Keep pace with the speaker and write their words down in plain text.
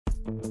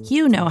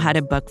You know how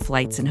to book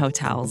flights and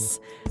hotels.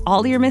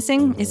 All you're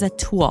missing is a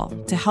tool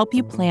to help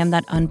you plan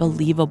that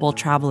unbelievable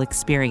travel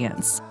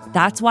experience.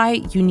 That's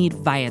why you need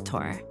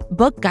Viator.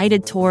 Book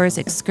guided tours,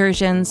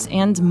 excursions,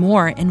 and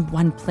more in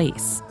one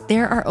place.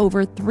 There are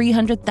over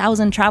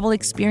 300,000 travel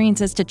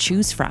experiences to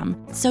choose from,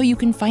 so you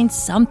can find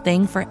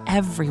something for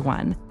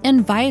everyone.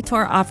 And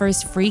Viator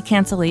offers free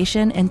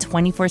cancellation and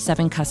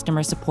 24/7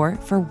 customer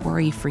support for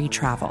worry-free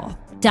travel.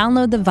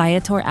 Download the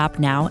Viator app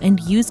now and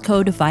use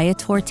code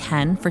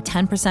Viator10 for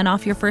 10%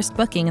 off your first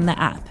booking in the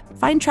app.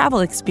 Find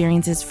travel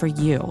experiences for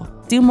you.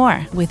 Do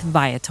more with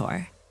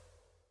Viator.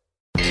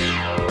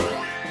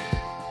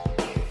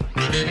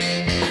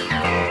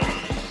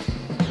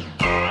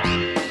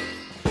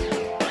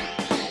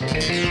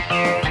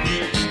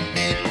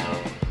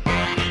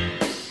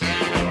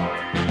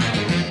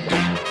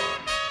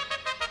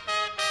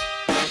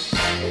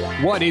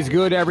 What is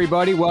good,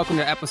 everybody? Welcome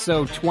to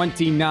episode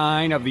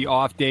 29 of the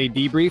Off Day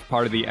Debrief,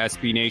 part of the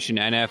SB Nation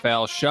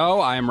NFL show.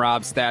 I am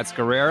Rob Stats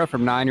Guerrera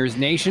from Niners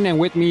Nation, and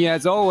with me,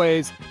 as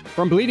always,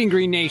 from Bleeding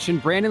Green Nation,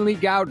 Brandon Lee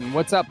Gowden.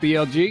 What's up,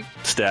 BLG?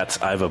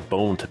 Stats, I have a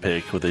bone to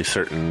pick with a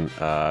certain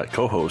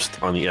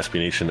co-host on the SB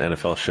Nation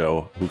NFL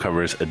show who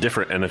covers a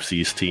different NFC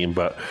East team,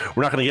 but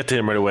we're not going to get to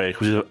him right away.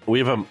 We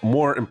have a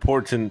more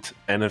important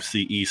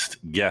NFC East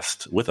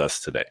guest with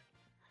us today.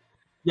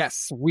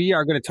 Yes, we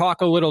are going to talk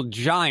a little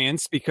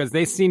Giants because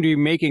they seem to be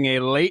making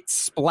a late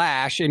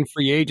splash in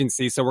free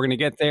agency. So we're going to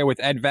get there with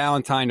Ed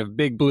Valentine of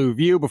Big Blue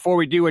View. Before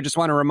we do, I just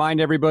want to remind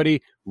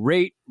everybody,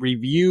 rate,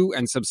 review,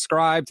 and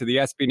subscribe to the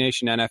SB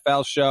Nation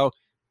NFL show.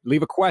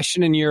 Leave a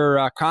question in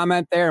your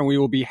comment there, and we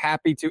will be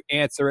happy to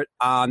answer it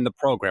on the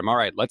program. All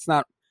right, let's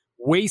not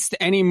waste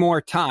any more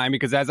time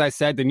because, as I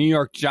said, the New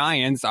York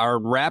Giants are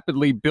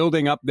rapidly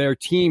building up their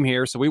team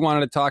here. So we wanted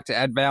to talk to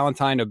Ed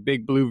Valentine of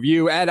Big Blue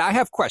View. Ed, I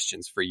have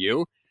questions for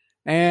you.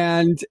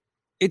 And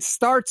it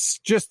starts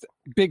just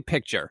big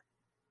picture.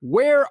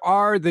 Where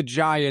are the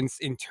Giants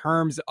in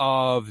terms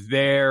of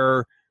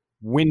their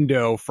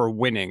window for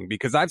winning?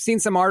 Because I've seen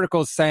some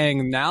articles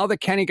saying now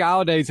that Kenny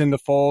Galladay's in the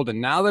fold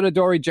and now that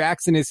Adoree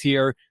Jackson is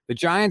here, the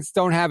Giants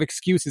don't have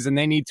excuses and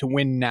they need to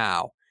win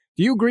now.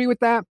 Do you agree with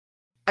that?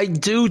 I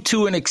do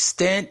to an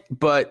extent,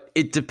 but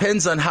it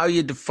depends on how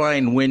you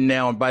define win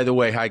now. And by the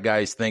way, hi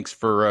guys, thanks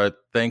for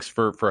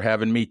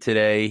having me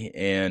today.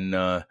 And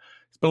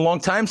it's been a long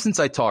time since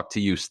I talked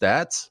to you,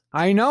 Stats.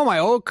 I know, my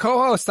old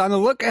co-host on the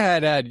look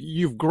ahead, Ed.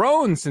 You've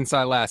grown since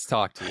I last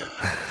talked to you.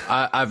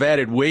 I've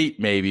added weight,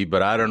 maybe,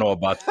 but I don't know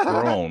about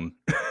grown.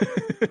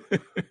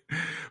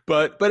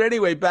 but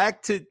anyway,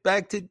 back to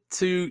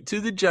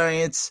the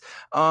Giants.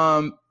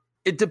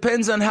 It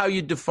depends on how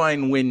you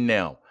define win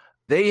now.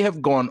 They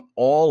have gone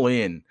all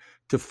in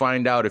to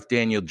find out if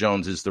Daniel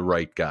Jones is the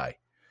right guy.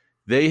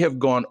 They have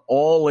gone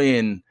all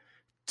in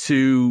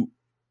to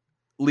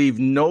leave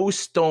no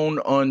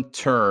stone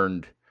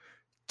unturned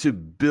to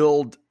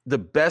build the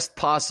best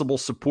possible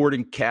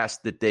supporting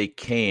cast that they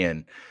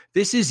can.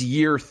 This is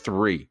year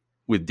 3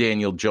 with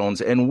Daniel Jones,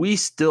 and we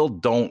still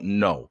don't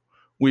know.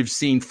 We've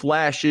seen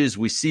flashes,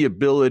 we see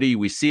ability,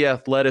 we see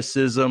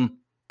athleticism,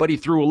 but he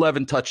threw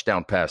 11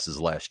 touchdown passes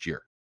last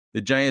year. The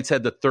Giants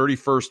had the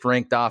 31st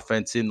ranked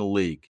offense in the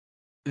league.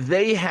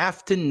 They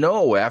have to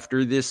know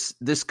after this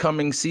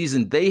coming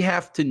season, they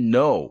have to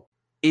know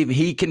if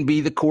he can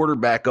be the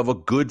quarterback of a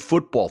good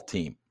football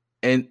team.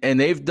 And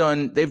they've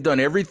done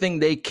everything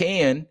they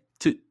can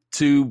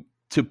to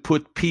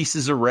put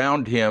pieces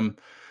around him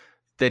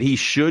that he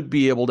should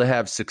be able to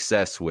have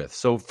success with.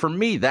 So for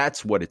me,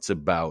 that's what it's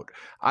about.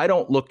 I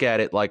don't look at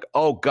it like,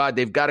 oh God,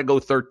 they've got to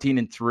go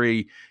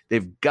 13-3.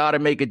 They've got to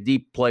make a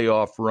deep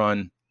playoff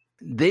run.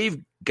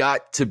 They've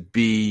got to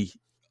be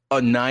a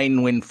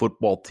 9-win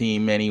football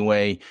team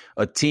anyway,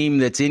 a team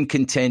that's in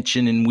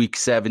contention in week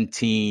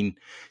 17.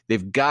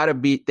 They've got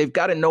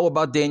to know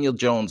about Daniel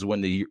Jones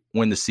when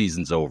the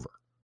season's over.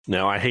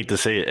 Now, I hate to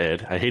say it,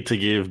 Ed. I hate to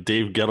give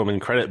Dave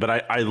Gettleman credit, but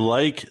I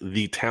like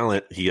the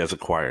talent he has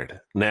acquired.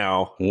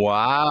 Now,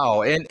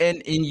 wow. And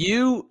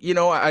you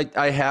know,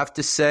 I have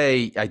to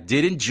say, I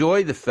did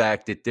enjoy the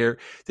fact that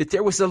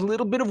there was a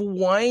little bit of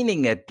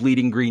whining at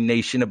Bleeding Green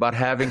Nation about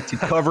having to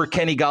cover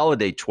Kenny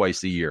Galladay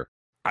twice a year.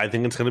 I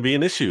think it's going to be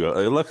an issue.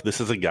 Look, this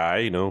is a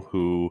guy,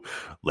 who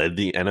led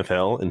the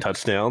NFL in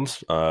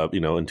touchdowns,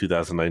 in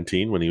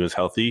 2019 when he was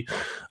healthy.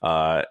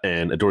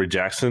 And Adoree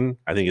Jackson,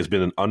 I think, has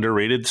been an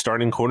underrated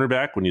starting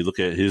cornerback. When you look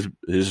at his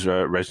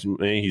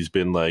resume, he's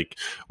been like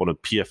one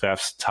of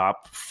PFF's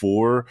top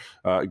 4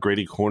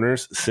 graded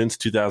corners since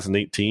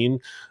 2018. You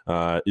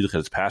look at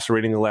his passer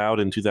rating allowed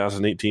in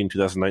 2018,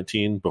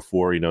 2019,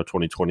 before,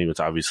 2020 was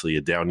obviously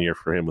a down year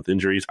for him with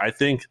injuries. I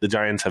think the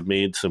Giants have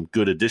made some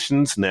good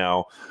additions.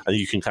 Now, I think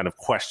you can kind of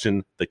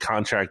question the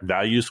contract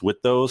values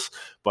with those,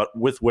 but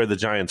with where the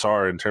Giants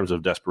are in terms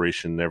of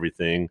desperation and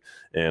everything,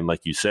 and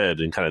like you said,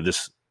 and kind of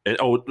this and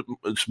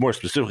it's more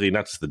specifically,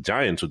 not just the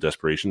Giants with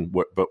desperation,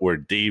 but where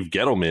Dave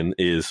Gettleman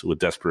is with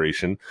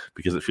desperation,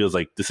 because it feels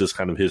like this is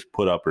kind of his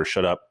put up or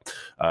shut up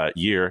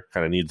year,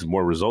 kind of needs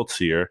more results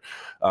here.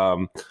 I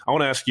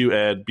want to ask you,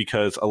 Ed,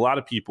 because a lot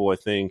of people, I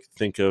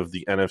think of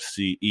the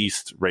NFC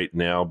East right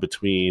now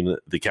between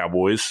the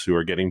Cowboys, who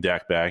are getting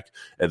Dak back,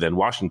 and then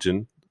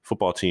Washington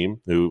football team,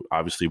 who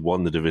obviously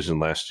won the division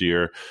last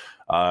year.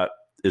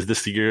 Is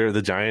this the year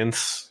the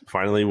Giants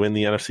finally win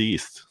the NFC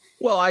East?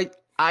 Well,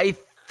 I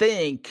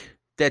think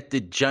that the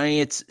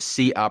Giants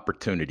see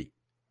opportunity.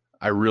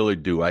 I really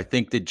do. I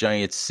think the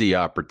Giants see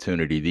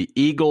opportunity. The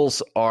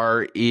Eagles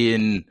are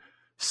in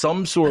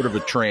some sort of a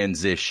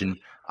transition.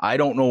 I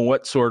don't know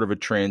what sort of a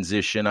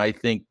transition. I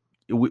think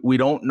we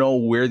don't know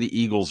where the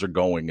Eagles are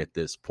going at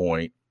this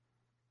point.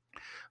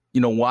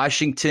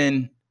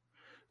 Washington,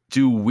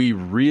 do we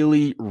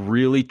really,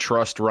 really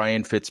trust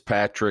Ryan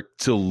Fitzpatrick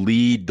to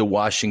lead the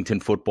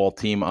Washington football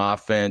team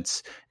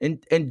offense?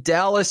 And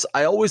Dallas,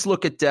 I always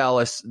look at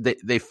Dallas.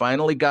 They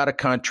finally got a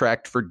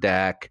contract for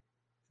Dak.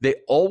 They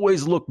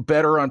always look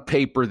better on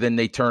paper than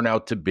they turn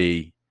out to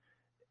be.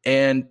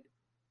 And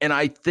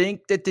I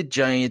think that the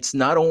Giants,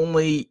 not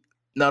only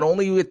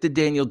with the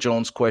Daniel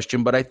Jones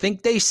question, but I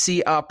think they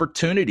see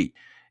opportunity.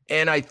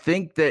 And I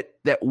think that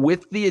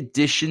with the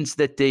additions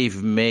that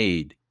they've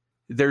made,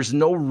 there's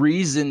no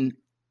reason.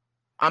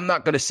 I'm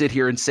not going to sit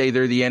here and say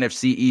they're the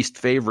NFC East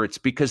favorites,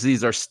 because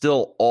these are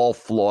still all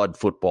flawed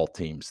football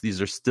teams.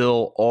 These are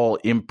still all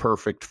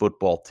imperfect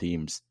football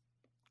teams.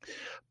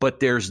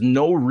 But there's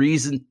no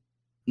reason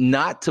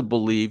not to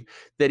believe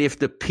that if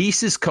the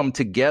pieces come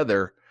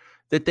together,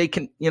 that they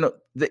can,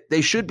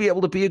 they should be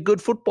able to be a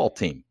good football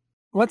team.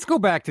 Let's go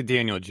back to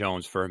Daniel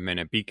Jones for a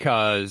minute,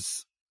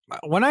 because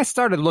when I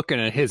started looking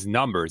at his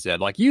numbers, Ed,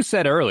 like you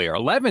said earlier,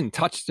 11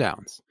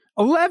 touchdowns.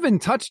 11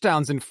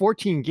 touchdowns in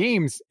 14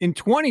 games in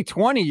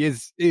 2020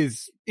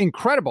 is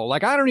incredible.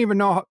 Like, I don't even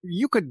know how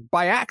you could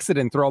by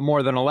accident throw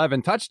more than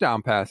 11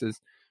 touchdown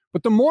passes.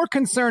 But the more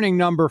concerning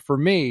number for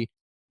me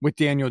with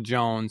Daniel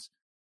Jones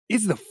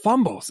is the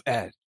fumbles,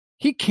 Ed.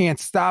 He can't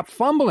stop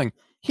fumbling.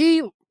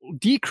 He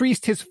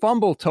decreased his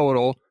fumble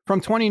total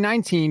from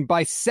 2019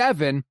 by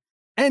 7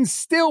 and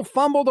still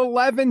fumbled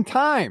 11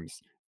 times.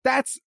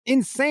 That's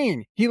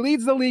insane. He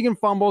leads the league in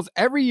fumbles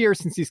every year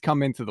since he's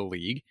come into the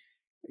league.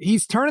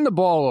 He's turning the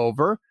ball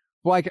over.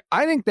 Like,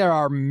 I think there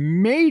are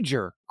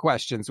major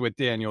questions with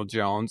Daniel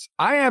Jones.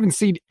 I haven't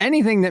seen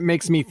anything that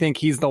makes me think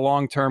he's the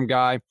long-term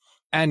guy.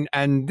 And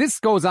this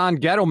goes on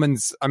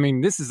this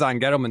is on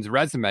Gettleman's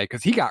resume,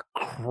 because he got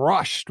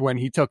crushed when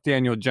he took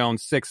Daniel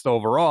Jones 6th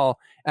overall.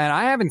 And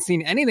I haven't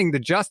seen anything to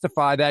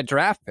justify that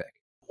draft pick.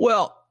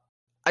 Well,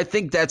 I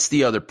think that's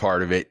the other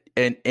part of it.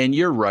 And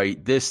you're right.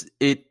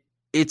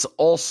 It's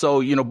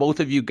also, both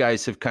of you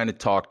guys have kind of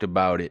talked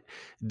about it.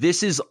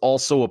 This is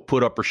also a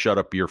put up or shut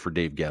up year for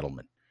Dave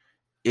Gettleman.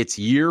 It's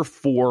year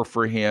 4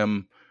 for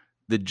him.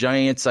 The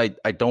Giants, I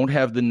don't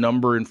have the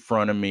number in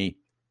front of me,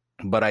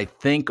 but I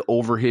think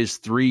over his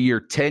 3-year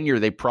tenure,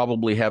 they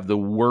probably have the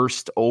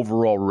worst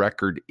overall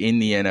record in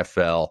the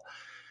NFL.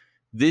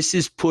 This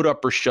is put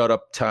up or shut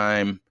up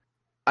time.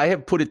 I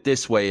have put it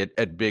this way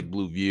at Big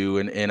Blue View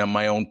and on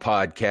my own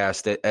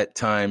podcast at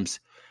times.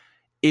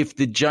 If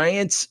the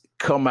Giants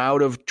come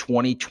out of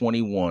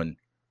 2021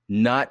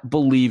 not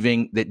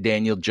believing that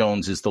Daniel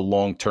Jones is the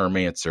long-term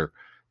answer,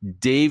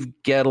 Dave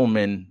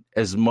Gettleman,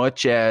 as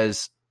much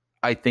as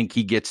I think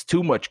he gets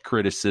too much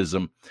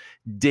criticism,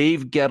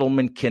 Dave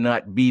Gettleman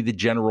cannot be the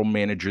general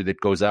manager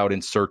that goes out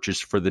and searches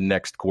for the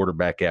next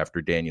quarterback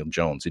after Daniel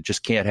Jones. It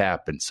just can't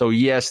happen. So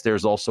yes,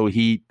 there's also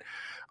heat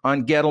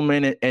on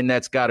Gettleman, and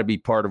that's got to be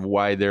part of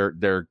why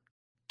they're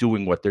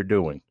doing what they're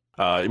doing.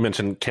 You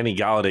mentioned Kenny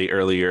Golladay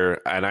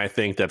earlier, and I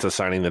think that's a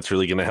signing that's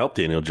really going to help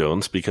Daniel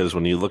Jones, because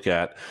when you look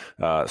at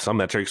some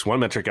metrics, one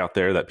metric out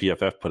there that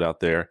PFF put out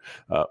there,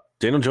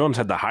 Daniel Jones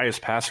had the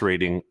highest pass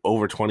rating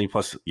over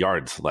 20-plus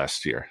yards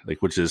last year,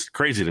 which is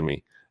crazy to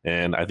me.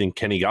 And I think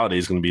Kenny Golladay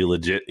is going to be a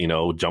legit,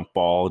 jump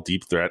ball,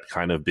 deep threat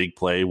kind of big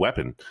play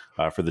weapon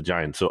for the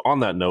Giants. So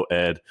on that note,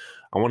 Ed,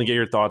 I want to get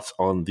your thoughts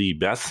on the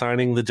best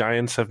signing the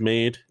Giants have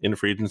made in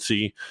free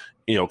agency,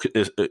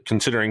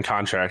 considering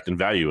contract and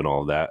value and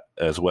all of that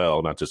as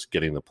well, not just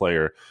getting the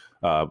player,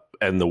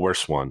 and the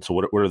worst one. So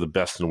what are the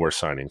best and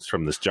worst signings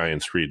from this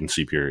Giants free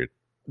agency period?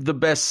 The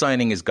best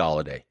signing is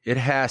Golladay. It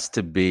has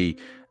to be.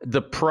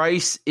 The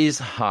price is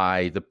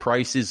high. The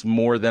price is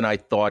more than I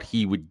thought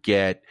he would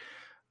get.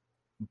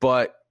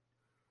 But,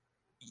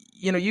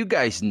 you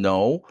guys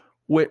know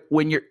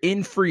when you're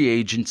in free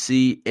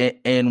agency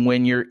and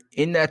when you're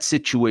in that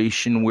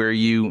situation where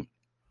you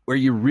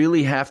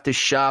really have to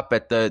shop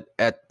at the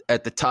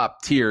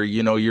top tier,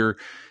 you're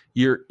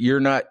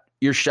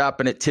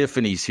shopping at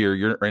Tiffany's here,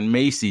 you're in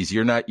Macy's,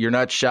 you're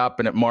not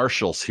shopping at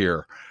Marshall's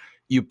here.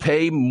 You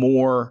pay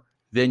more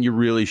than you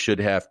really should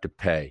have to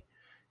pay.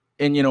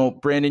 And,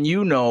 Brandon,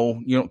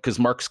 because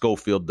Mark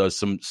Schofield does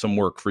some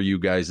work for you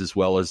guys as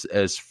well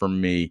as for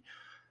me.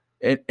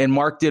 And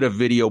Mark did a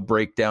video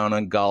breakdown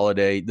on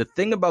Golladay. The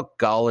thing about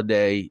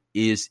Golladay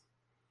is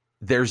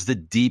there's the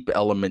deep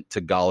element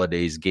to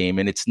Galladay's game.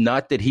 And it's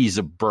not that he's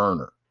a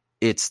burner.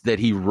 It's that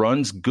he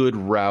runs good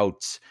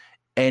routes,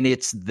 and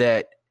it's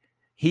that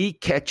he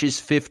catches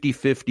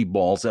 50-50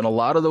 balls, and a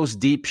lot of those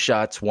deep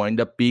shots wind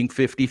up being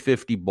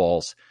 50-50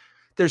 balls.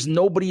 There's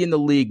nobody in the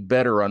league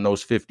better on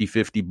those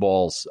 50-50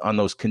 balls, on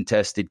those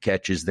contested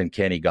catches than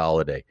Kenny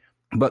Galladay.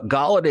 But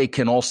Galladay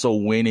can also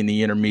win in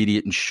the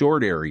intermediate and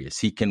short areas.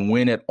 He can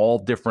win at all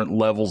different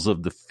levels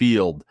of the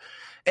field.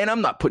 And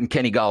I'm not putting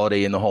Kenny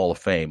Galladay in the Hall of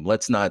Fame.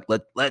 Let's not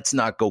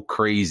go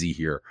crazy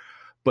here.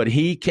 But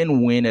he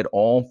can win at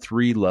all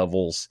three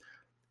levels.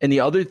 And the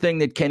other thing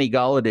that Kenny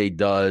Galladay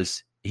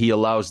does, he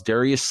allows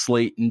Darius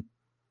Slayton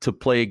to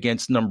play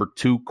against number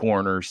 2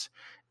 corners,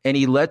 and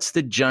he lets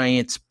the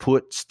Giants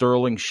put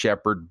Sterling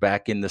Shepard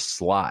back in the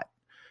slot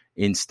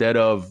instead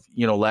of,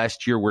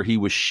 last year where he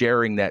was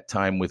sharing that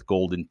time with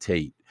Golden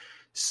Tate.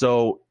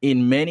 So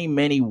in many,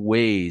 many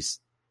ways,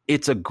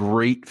 it's a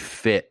great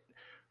fit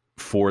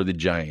for the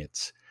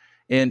Giants.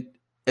 And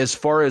as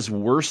far as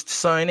worst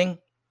signing,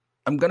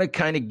 I'm going to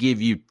kind of give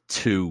you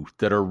 2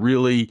 that are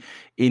really,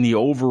 in the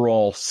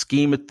overall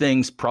scheme of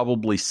things,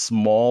 probably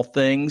small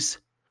things.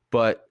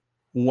 But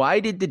why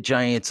did the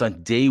Giants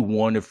on day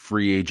one of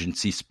free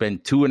agency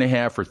spend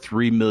 $2.5 or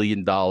 $3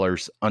 million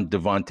on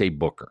Devontae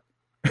Booker,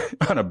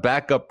 on a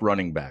backup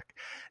running back?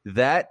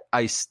 That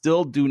I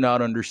still do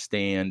not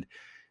understand.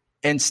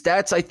 And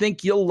Stats, I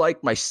think you'll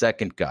like my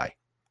second guy.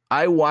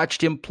 I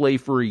watched him play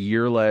for a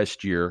year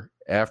last year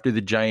after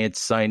the Giants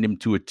signed him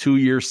to a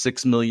 2-year,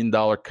 $6 million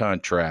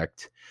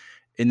contract.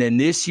 And then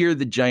this year,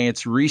 the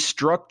Giants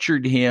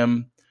restructured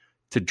him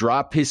to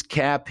drop his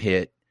cap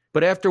hit.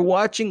 But after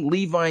watching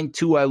Levine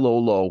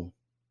Tuilolo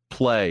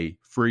play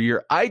for a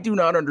year, I do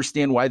not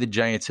understand why the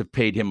Giants have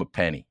paid him a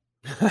penny.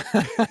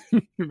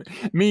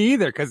 Me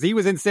either, because he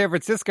was in San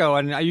Francisco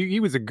and he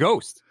was a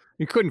ghost.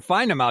 You couldn't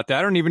find him out there.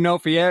 I don't even know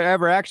if he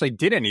ever actually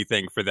did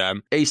anything for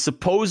them. A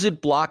supposed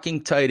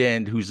blocking tight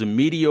end who's a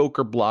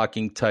mediocre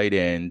blocking tight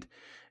end,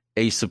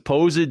 a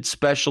supposed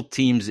special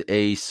teams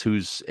ace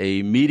who's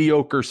a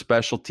mediocre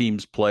special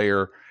teams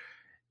player,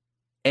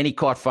 and he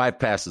caught 5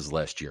 passes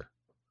last year.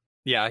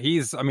 Yeah,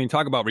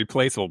 talk about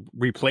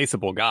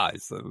replaceable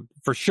guys.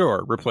 For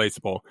sure,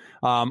 replaceable.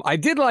 I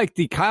did like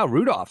the Kyle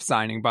Rudolph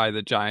signing by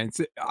the Giants.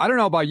 I don't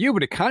know about you,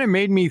 but it kind of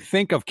made me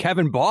think of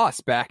Kevin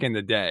Boss back in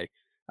the day.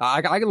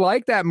 I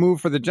like that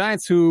move for the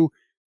Giants, who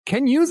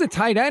can use a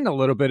tight end a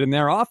little bit in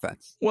their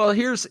offense. Well,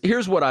 here's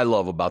what I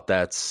love about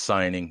that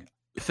signing.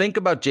 Think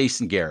about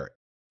Jason Garrett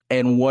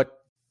and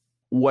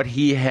what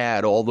he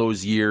had all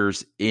those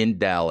years in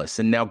Dallas.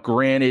 And now,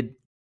 granted,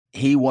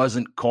 he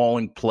wasn't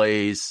calling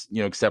plays,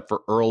 except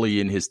for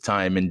early in his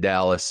time in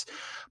Dallas,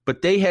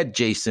 but they had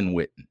Jason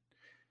Witten.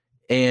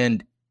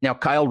 And now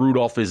Kyle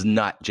Rudolph is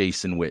not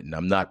Jason Witten.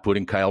 I'm not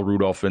putting Kyle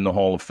Rudolph in the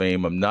Hall of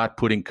Fame. I'm not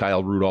putting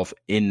Kyle Rudolph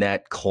in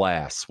that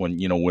class when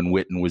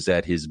Witten was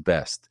at his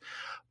best.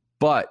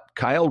 But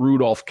Kyle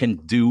Rudolph can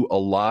do a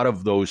lot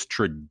of those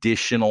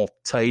traditional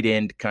tight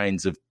end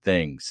kinds of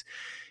things.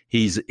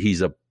 He's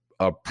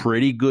a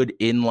pretty good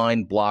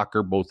inline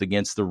blocker, both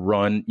against the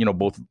run,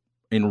 both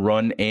in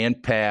run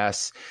and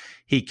pass.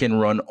 He can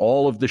run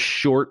all of the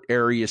short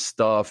area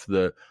stuff,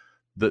 the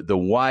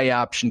Y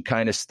option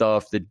kind of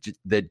stuff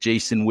that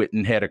Jason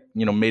Witten had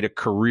made a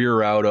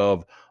career out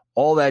of,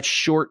 all that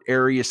short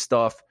area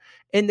stuff.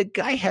 And the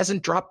guy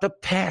hasn't dropped a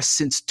pass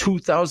since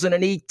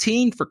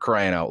 2018, for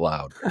crying out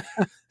loud.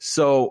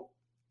 So,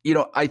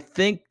 I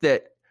think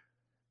that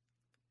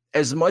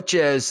as much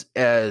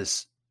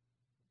as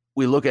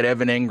we look at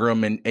Evan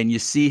Engram and you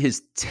see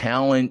his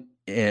talent,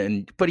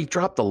 but he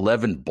dropped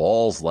 11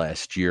 balls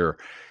last year.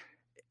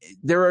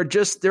 There are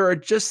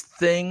just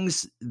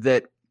things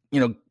that,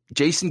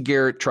 Jason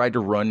Garrett tried to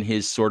run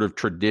his sort of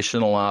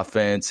traditional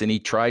offense, and he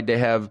tried to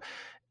have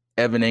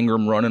Evan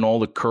Engram running all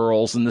the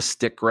curls and the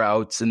stick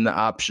routes and the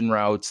option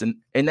routes.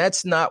 And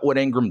that's not what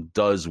Engram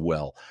does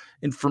well.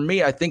 And for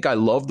me, I think I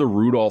love the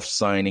Rudolph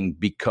signing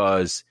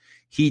because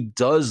he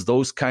does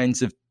those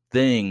kinds of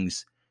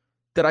things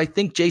that I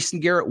think Jason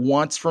Garrett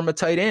wants from a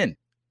tight end.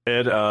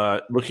 Ed,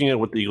 looking at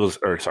what the Eagles,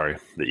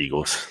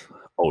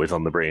 always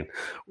on the brain,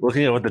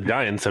 looking at what the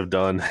Giants have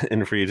done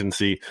in free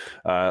agency,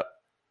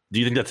 do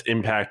you think that's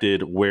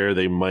impacted where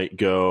they might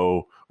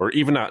go, or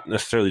even not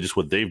necessarily just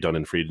what they've done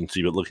in free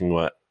agency, but looking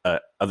what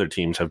other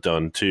teams have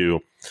done too?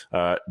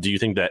 Do you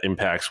think that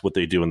impacts what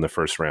they do in the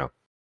first round?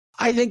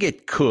 I think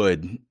it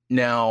could.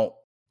 Now,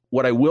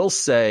 what I will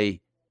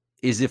say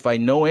is if I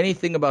know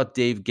anything about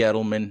Dave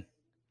Gettleman,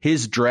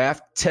 his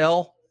draft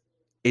tell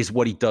is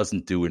what he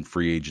doesn't do in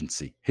free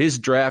agency. His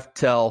draft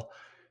tell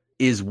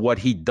is what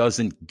he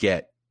doesn't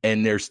get.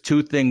 And there's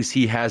 2 things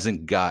he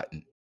hasn't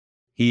gotten.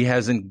 He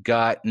hasn't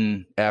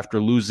gotten, after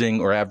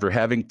losing or after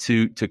having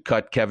to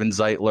cut Kevin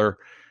Zeitler,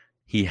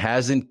 he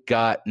hasn't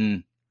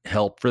gotten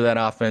help for that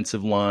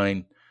offensive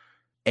line,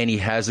 and he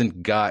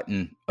hasn't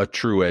gotten a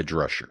true edge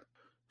rusher.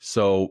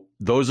 So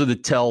those are the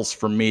tells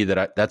for me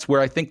that's where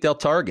I think they'll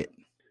target.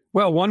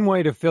 Well, one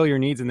way to fill your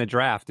needs in the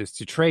draft is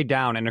to trade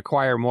down and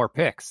acquire more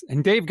picks.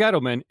 And Dave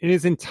Gettleman, in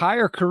his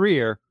entire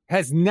career,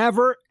 has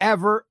never,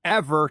 ever,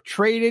 ever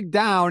traded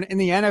down in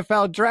the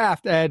NFL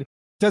draft, Ed.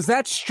 Does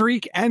that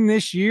streak end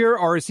this year,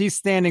 or is he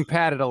standing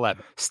pat at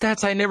 11?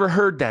 Stats, I never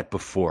heard that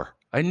before.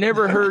 I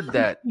never heard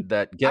that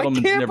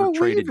Gettleman's never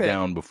traded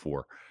down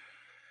before.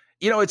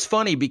 You know, it's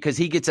funny because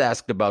he gets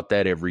asked about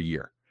that every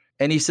year.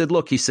 And he said,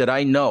 look, he said,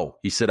 I know.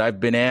 He said, I've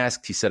been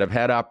asked. He said, I've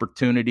had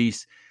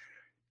opportunities.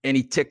 And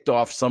he ticked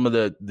off some of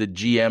the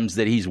GMs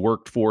that he's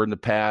worked for in the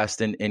past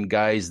and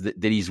guys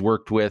that he's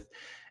worked with.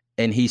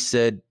 And he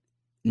said,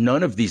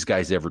 none of these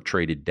guys ever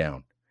traded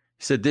down.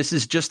 He said, this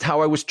is just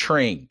how I was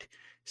trained.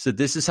 He said,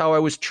 this is how I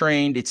was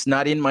trained. It's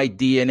not in my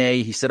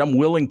DNA. He said, I'm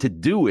willing to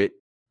do it.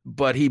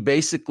 But he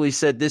basically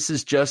said,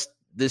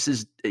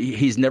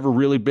 he's never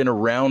really been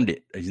around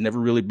it. He's never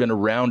really been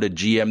around a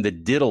GM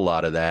that did a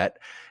lot of that.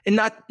 And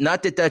not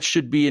that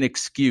should be an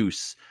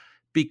excuse,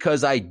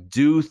 because I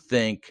do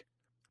think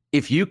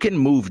if you can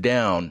move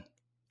down,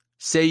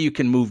 say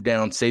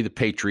the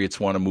Patriots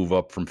want to move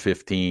up from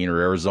 15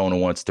 or Arizona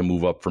wants to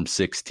move up from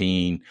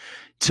 16.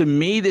 To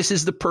me, this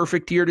is the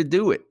perfect year to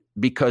do it,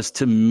 because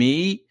to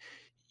me,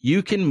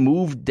 you can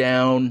move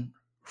down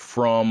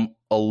from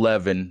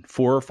 11,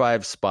 4 or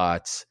 5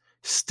 spots,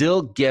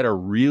 still get a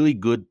really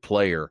good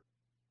player.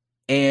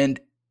 And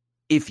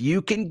if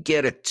you can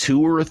get a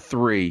 2 or a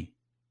 3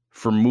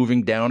 for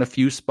moving down a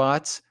few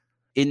spots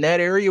in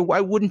that area,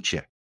 why wouldn't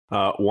you?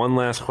 One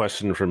last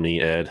question from me,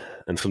 Ed,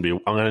 and I'm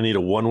going to need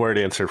a one-word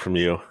answer from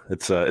you.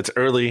 It's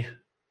early,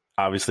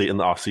 obviously, in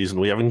the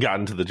offseason. We haven't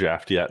gotten to the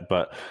draft yet,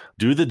 but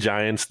do the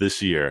Giants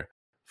this year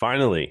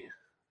finally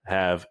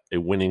have a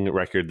winning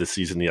record this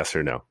season, yes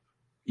or no?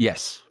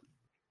 Yes.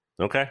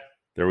 Okay.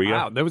 There we go.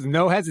 Wow, there was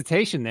no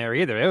hesitation there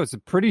either. It was a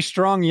pretty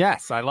strong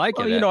yes. I like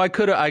it. You know, I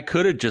could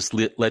have just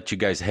let you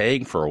guys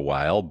hang for a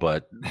while,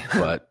 but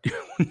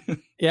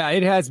yeah,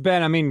 it has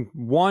been. I mean,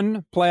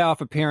 one playoff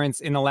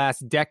appearance in the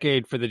last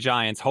decade for the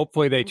Giants.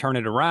 Hopefully, they turn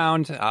it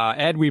around.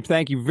 Ed, we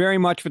thank you very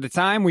much for the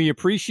time. We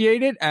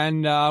appreciate it,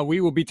 and we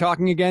will be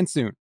talking again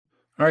soon.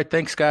 All right,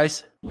 thanks,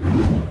 guys.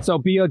 So,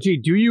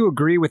 BLG, do you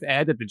agree with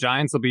Ed that the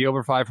Giants will be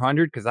over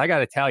 500? Because I got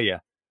to tell you,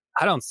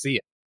 I don't see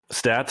it.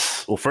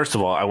 Stats. Well, first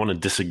of all, I want to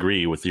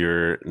disagree with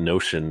your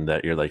notion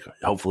that you're like,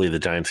 hopefully the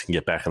Giants can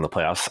get back in the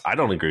playoffs. I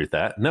don't agree with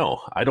that.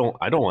 No, I don't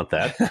want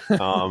that.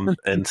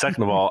 And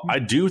second of all, I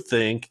do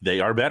think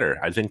they are better.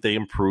 I think they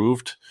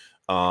improved.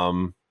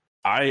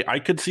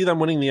 I could see them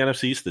winning the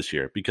NFC East this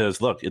year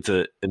because look, it's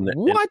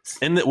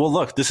well,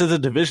 look, this is a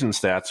division,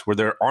 Stats, where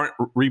there aren't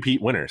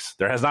repeat winners.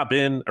 There has not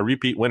been a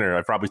repeat winner.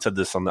 I've probably said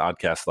this on the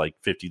podcast like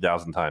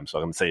 50,000 times, so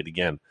I'm going to say it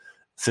again,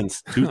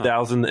 since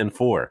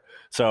 2004.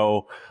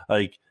 So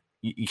like,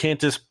 you can't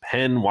just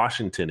pen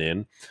Washington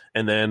in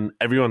and then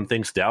everyone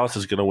thinks Dallas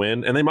is going to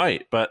win, and they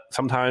might. But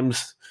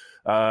sometimes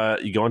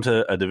you go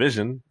into a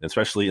division,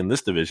 especially in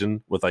this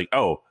division, with like,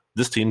 oh,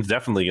 this team's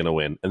definitely going to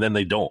win, and then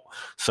they don't.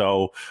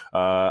 So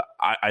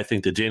I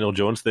think the Daniel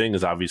Jones thing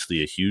is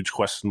obviously a huge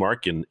question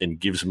mark and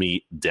gives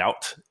me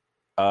doubt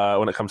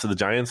when it comes to the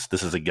Giants.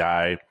 This is a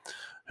guy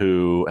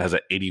who has an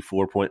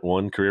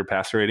 84.1 career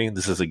passer rating.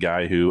 This is a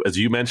guy who, as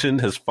you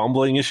mentioned, has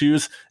fumbling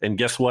issues. And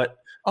guess what?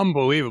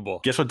 Unbelievable.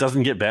 Guess what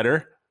doesn't get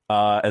better?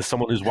 As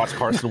someone who's watched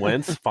Carson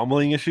Wentz,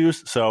 fumbling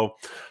issues. So,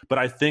 but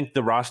I think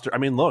the roster, I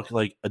mean, look,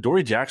 like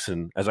Adoree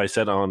Jackson, as I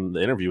said on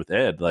the interview with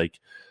Ed, like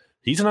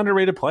he's an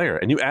underrated player.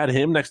 And you add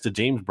him next to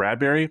James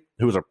Bradbury,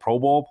 who was a Pro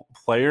Bowl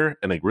player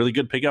and a really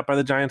good pickup by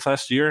the Giants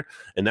last year.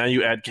 And now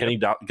you add Kenny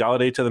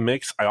Golladay to the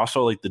mix. I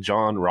also like the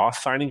John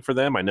Ross signing for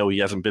them. I know he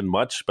hasn't been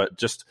much, but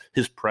just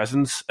his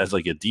presence as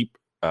like a deep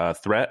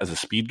threat, as a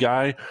speed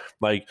guy,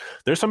 like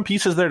there's some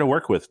pieces there to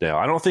work with now.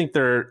 I don't think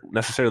they're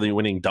necessarily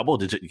winning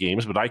double-digit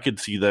games, but I could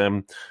see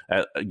them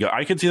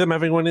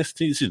having one this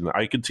season.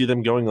 I could see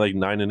them going like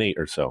 9-8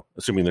 or so,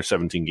 assuming they're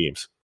 17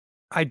 games.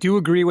 I do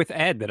agree with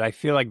Ed that I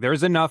feel like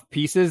there's enough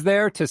pieces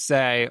there to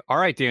say, all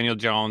right, Daniel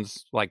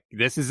Jones, like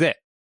this is it.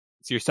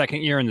 It's your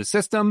second year in the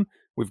system.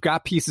 We've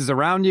got pieces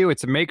around you.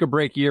 It's a make or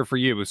break year for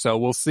you. So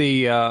we'll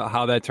see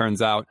how that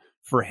turns out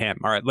for him.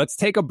 All right, let's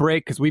take a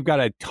break because we've got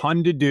a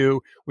ton to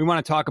do. We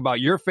want to talk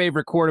about your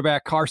favorite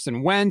quarterback,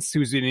 Carson Wentz,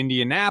 who's in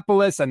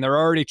Indianapolis, and they're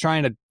already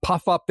trying to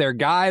puff up their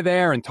guy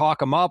there and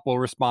talk him up. We'll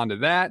respond to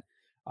that.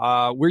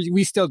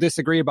 We still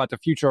disagree about the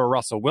future of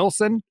Russell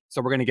Wilson,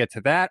 so we're going to get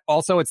to that.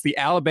 Also, it's the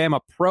Alabama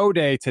Pro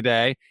Day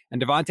today,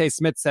 and DeVonta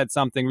Smith said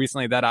something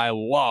recently that I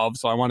love,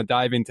 so I want to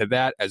dive into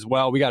that as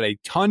well. We got a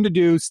ton to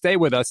do. Stay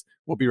with us.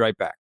 We'll be right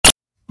back.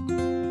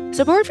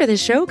 Support for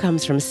this show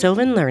comes from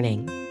Sylvan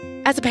Learning.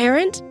 As a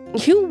parent,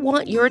 you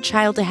want your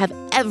child to have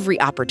every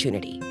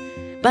opportunity,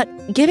 but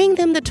giving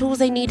them the tools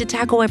they need to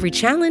tackle every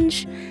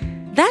challenge,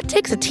 that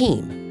takes a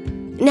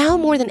team. Now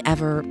more than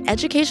ever,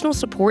 educational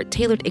support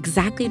tailored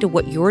exactly to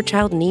what your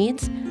child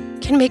needs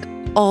can make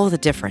all the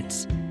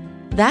difference.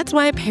 That's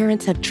why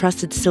parents have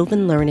trusted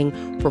Sylvan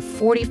Learning for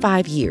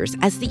 45 years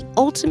as the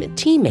ultimate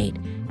teammate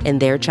in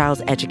their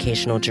child's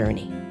educational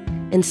journey,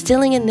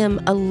 instilling in them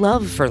a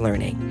love for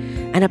learning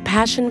and a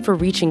passion for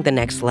reaching the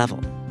next level.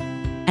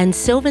 And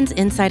Sylvan's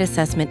Insight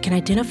Assessment can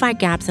identify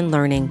gaps in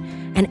learning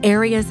and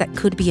areas that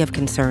could be of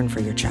concern for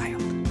your child.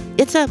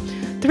 It's a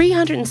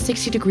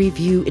 360-degree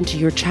view into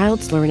your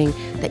child's learning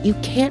that you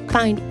can't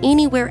find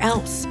anywhere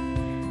else,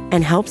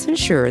 and helps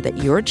ensure that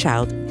your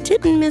child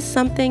didn't miss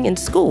something in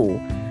school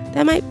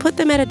that might put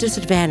them at a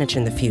disadvantage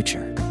in the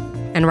future.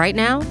 And right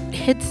now,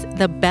 it's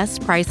the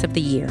best price of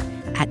the year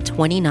at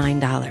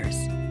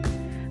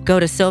 $29. Go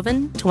to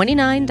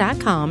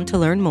sylvan29.com to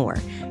learn more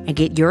and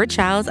get your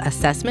child's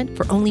assessment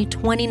for only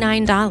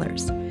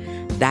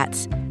 $29.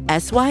 That's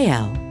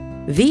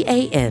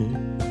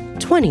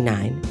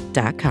SYLVAN29.com.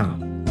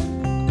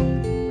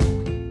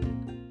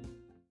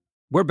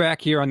 We're back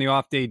here on the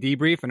off-day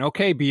debrief, and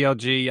okay,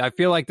 BLG, I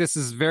feel like this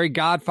is very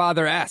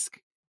Godfather-esque.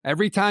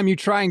 Every time you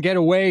try and get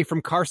away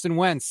from Carson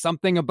Wentz,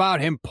 something about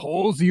him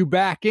pulls you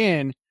back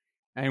in.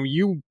 And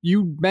you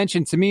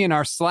mentioned to me in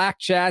our Slack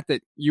chat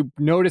that you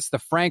noticed the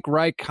Frank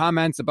Reich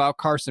comments about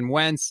Carson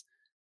Wentz.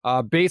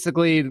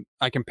 Basically,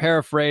 I can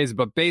paraphrase,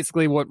 but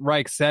basically what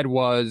Reich said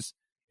was,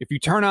 if you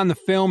turn on the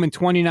film in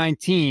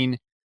 2019,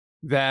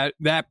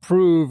 that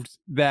proved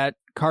that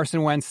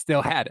Carson Wentz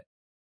still had it.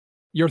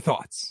 Your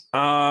thoughts?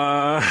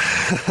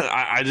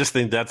 I just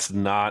think that's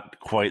not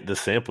quite the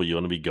sample you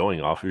want to be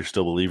going off. You're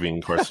still believing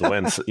in Carson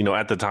Wentz.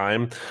 At the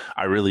time,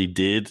 I really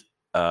did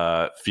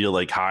feel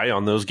like high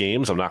on those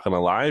games. I'm not going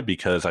to lie,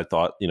 because I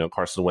thought,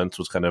 Carson Wentz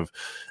was kind of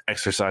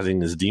exercising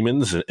his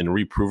demons and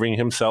reproving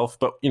himself.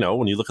 But,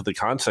 when you look at the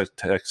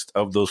context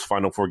of those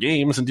final 4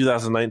 games in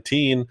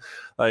 2019,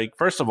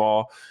 first of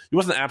all, he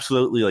wasn't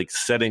absolutely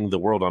setting the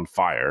world on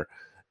fire.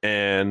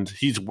 And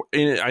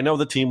I know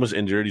the team was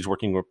injured. He's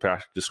working with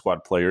practice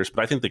squad players,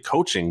 but I think the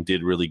coaching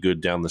did really good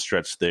down the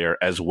stretch there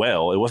as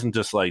well. It wasn't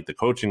just the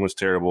coaching was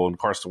terrible and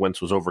Carson Wentz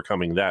was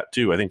overcoming that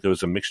too. I think there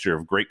was a mixture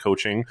of great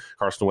coaching.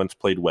 Carson Wentz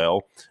played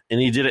well, and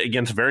he did it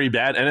against very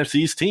bad NFC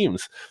East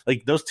teams.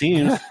 Those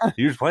teams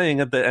he was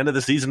playing at the end of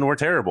the season were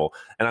terrible.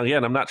 And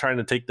again, I'm not trying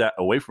to take that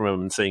away from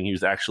him and saying he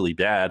was actually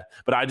bad,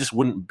 but I just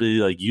wouldn't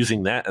be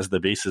using that as the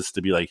basis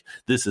to be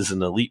this is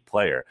an elite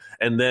player.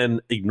 And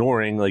then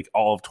ignoring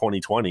all of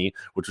 2020,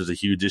 which was a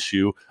huge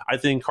issue. I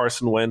think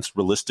Carson Wentz,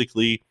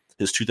 realistically,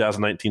 his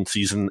 2019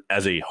 season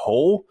as a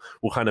whole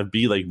will kind of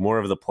be more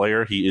of the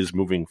player he is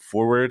moving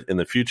forward in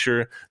the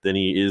future than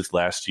he is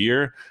last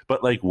year.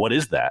 But what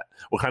is that?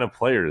 What kind of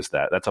player is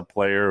that? That's a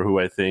player who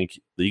I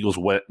think the Eagles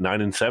went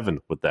 9-7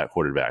 with that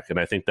quarterback. And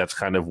I think that's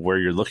kind of where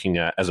you're looking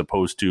at, as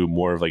opposed to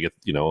more of a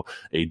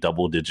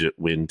double-digit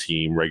win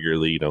team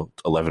regularly,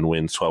 11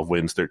 wins, 12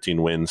 wins,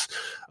 13 wins.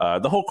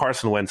 The whole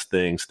Carson Wentz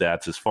thing,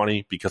 stats, is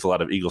funny because a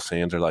lot of Eagles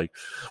fans are like,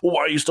 well,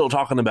 why are you still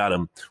talking about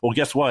him? Well,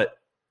 guess what?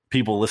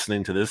 People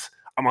listening to this,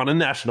 I'm on a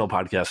national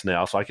podcast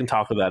now, so I can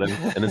talk about him,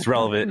 and it's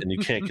relevant, and you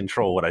can't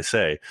control what I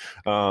say.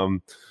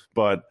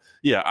 But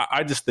yeah,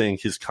 I just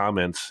think his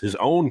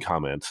own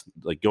comments,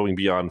 going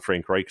beyond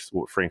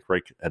what Frank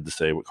Reich had to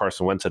say, what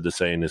Carson Wentz had to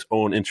say in his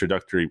own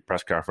introductory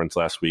press conference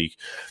last week,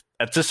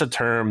 that's just a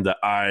term that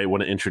I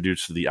want to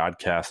introduce to the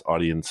Oddcast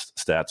audience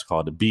stats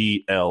called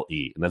BLE,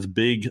 and that's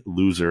big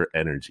loser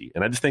energy.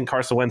 And I just think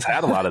Carson Wentz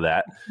had a lot of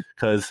that,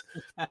 because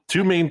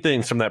 2 main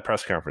things from that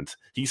press conference.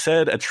 He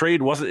said a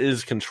trade wasn't in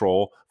his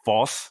control.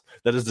 False.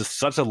 That is just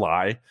such a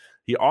lie.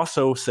 He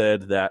also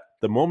said that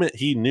the moment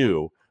he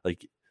knew,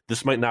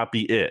 this might not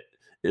be it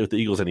with the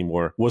Eagles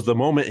anymore, was the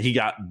moment he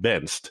got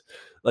benched.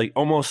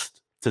 Almost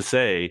to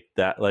say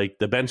that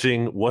the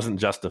benching wasn't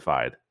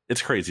justified.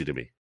 It's crazy to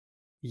me.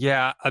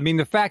 Yeah, I mean,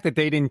 the fact that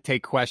they didn't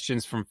take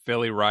questions from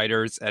Philly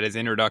writers at his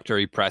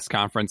introductory press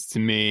conference, to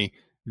me,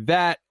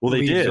 that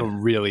they did a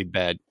really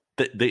bad.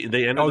 They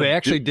ended up, they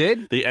actually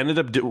did? They ended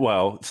up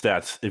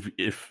stats.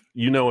 If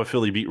a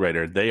Philly beat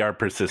writer, they are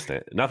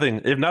persistent. Nothing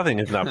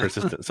is not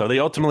persistent. So they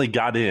ultimately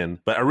got in,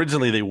 but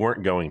originally they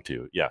weren't going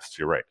to. Yes,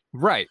 you're right.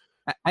 Right.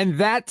 And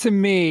that, to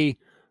me,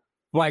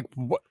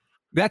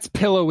 that's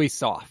pillowy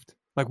soft.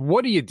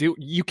 What do you do?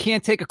 You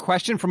can't take a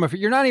question from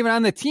you're not even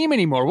on the team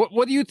anymore.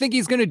 What do you think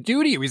he's going to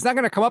do to you? He's not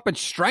going to come up and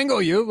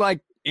strangle you.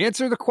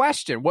 Answer the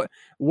question.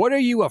 What are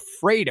you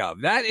afraid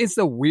of? That is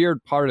the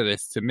weird part of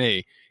this to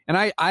me.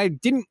 And I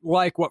didn't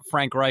like what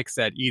Frank Reich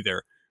said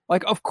either.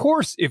 Of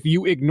course, if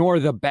you ignore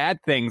the bad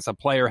things a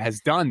player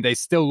has done, they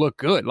still look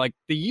good.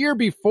 The year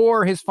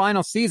before his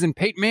final season,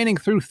 Peyton Manning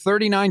threw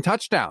 39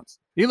 touchdowns.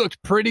 He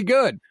looked pretty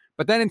good.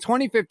 But then in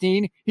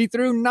 2015, he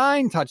threw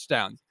 9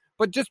 touchdowns.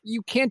 But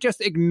you can't just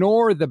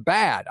ignore the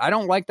bad. I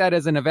don't like that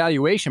as an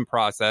evaluation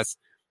process.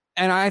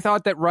 And I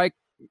thought that Reich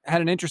had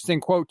an interesting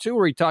quote, too,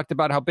 where he talked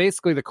about how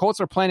basically the Colts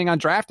are planning on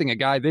drafting a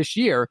guy this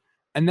year.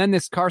 And then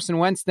this Carson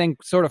Wentz thing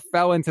sort of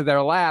fell into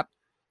their lap.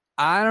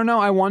 I don't know.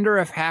 I wonder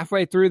if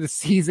halfway through the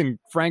season,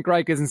 Frank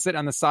Reich isn't sitting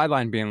on the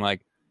sideline being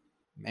like,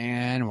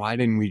 man, why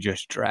didn't we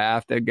just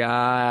draft a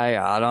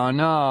guy? I don't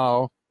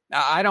know.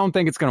 I don't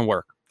think it's going to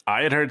work.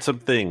 I had heard some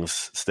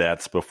things,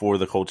 stats, before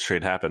the Colts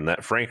trade happened,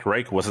 that Frank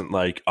Reich wasn't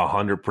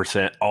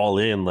 100% all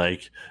in,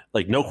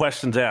 no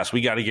questions asked. We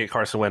got to get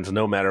Carson Wentz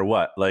no matter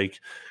what.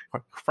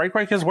 Frank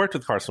Reich has worked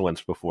with Carson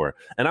Wentz before.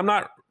 And I'm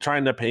not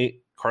trying to paint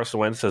Carson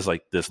Wentz as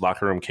this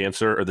locker room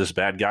cancer or this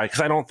bad guy,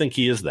 because I don't think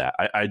he is that.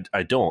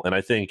 I don't. And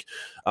I think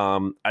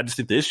I just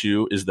think the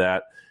issue is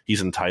that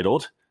he's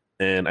entitled,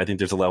 And I think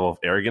there's a level of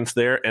arrogance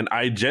there. And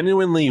I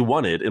genuinely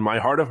wanted, in my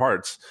heart of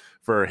hearts,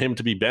 for him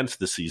to be benched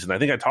this season. I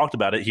think I talked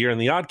about it here in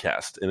the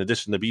Oddcast, in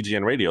addition to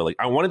BGN Radio. Like,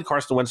 I wanted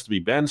Carson Wentz to be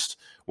benched.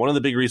 One of the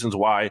big reasons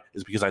why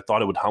is because I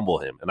thought it would humble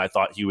him. And I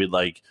thought he would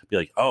be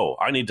like, oh,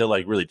 I need to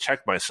really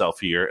check myself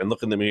here and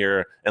look in the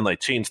mirror and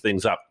change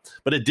things up.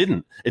 But it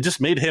didn't. It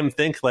just made him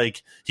think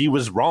he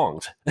was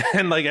wronged.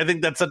 And I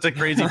think that's such a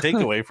crazy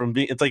takeaway from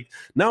being, it's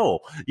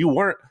no, you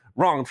weren't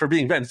wrong for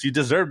being benched. You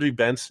deserve to be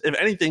benched. If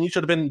anything, you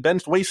should have been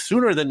benched way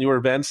sooner than you were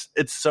benched.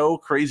 It's so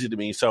crazy to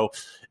me. So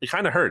it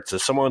kind of hurts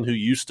as someone who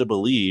used to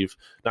believe,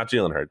 not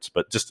Jalen Hurts,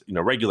 but just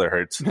regular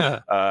Hurts,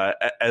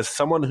 as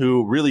someone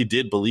who really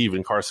did believe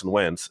in Carson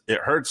Wentz. It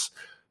hurts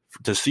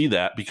to see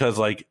that because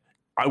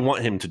I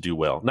want him to do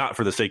well, not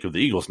for the sake of the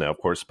Eagles now, of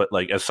course, but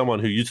as someone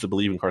who used to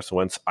believe in Carson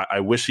Wentz, I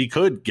wish he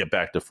could get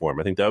back to form.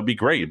 I think that would be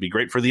great. It'd be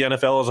great for the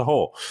NFL as a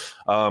whole.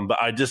 But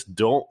I just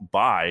don't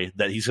buy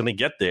that he's going to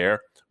get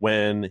there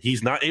when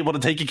he's not able to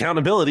take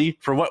accountability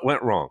for what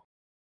went wrong.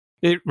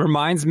 It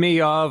reminds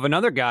me of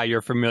another guy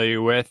you're familiar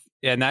with,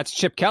 and that's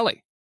Chip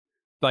Kelly.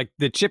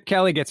 The Chip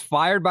Kelly gets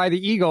fired by the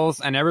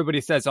Eagles, and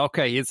everybody says,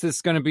 okay, this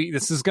is going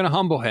to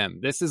humble him.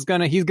 He's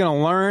going to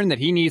learn that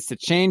he needs to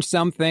change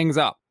some things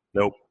up.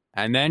 Nope.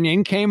 And then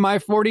in came my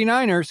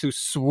 49ers, who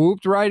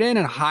swooped right in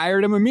and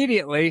hired him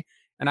immediately.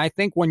 And I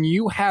think when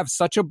you have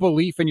such a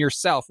belief in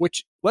yourself,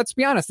 which, let's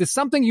be honest, is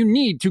something you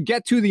need to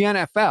get to the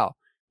NFL,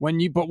 when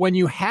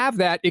you have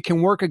that, it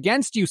can work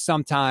against you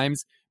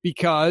sometimes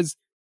because,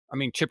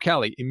 Chip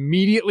Kelly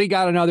immediately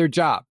got another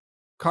job.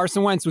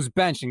 Carson Wentz was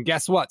benched, and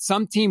guess what?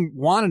 Some team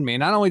wanted me.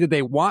 And not only did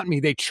they want me,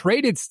 they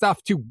traded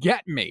stuff to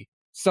get me.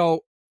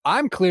 So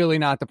I'm clearly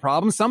not the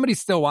problem. Somebody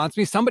still wants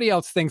me. Somebody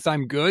else thinks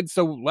I'm good.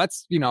 So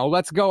let's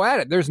go at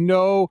it.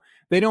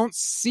 They don't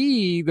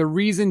see the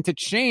reason to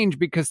change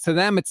because to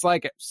them, it's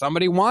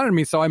somebody wanted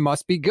me, so I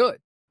must be good.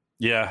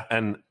 Yeah.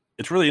 And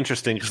it's really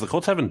interesting because the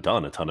Colts haven't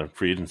done a ton of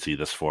free agency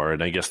this far.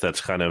 And I guess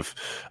that's kind of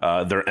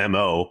their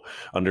MO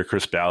under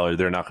Chris Ballard.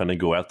 They're not going to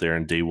go out there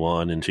in day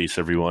one and chase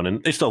everyone.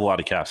 And they still have a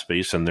lot of cap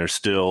space, and there's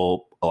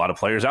still a lot of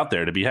players out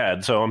there to be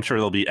had. So I'm sure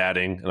they'll be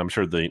adding, and I'm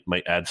sure they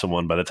might add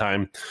someone by the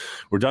time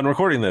we're done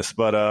recording this.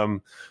 But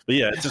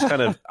yeah, it's just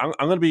kind of, I'm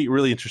going to be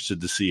really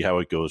interested to see how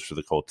it goes for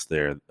the Colts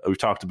there. We've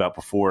talked about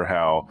before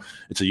how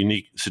it's a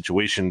unique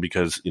situation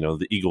because,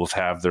 the Eagles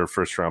have their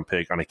first round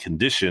pick on a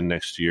condition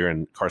next year,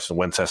 and Carson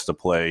Wentz has to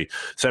play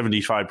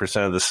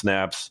 75% of the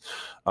snaps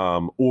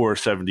or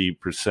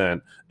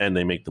 70%, and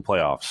they make the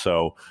playoffs.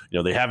 So,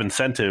 they have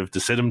incentive to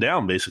sit him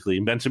down basically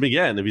and bench him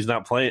again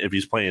if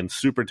he's playing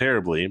super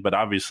terribly. But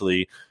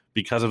obviously,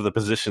 because of the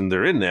position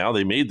they're in now,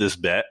 they made this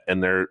bet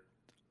and they're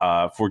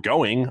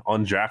foregoing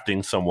on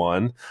drafting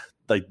someone.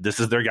 This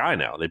is their guy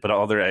now. They put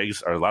all their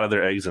eggs, or a lot of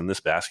their eggs, in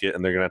this basket,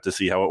 and they're going to have to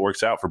see how it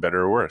works out for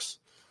better or worse.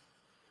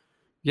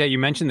 Yeah, you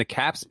mentioned the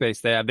cap space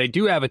they have. They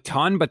do have a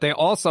ton, but they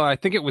also, I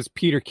think it was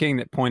Peter King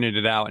that pointed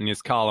it out in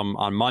his column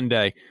on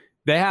Monday.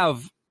 They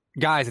have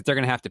guys that they're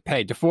going to have to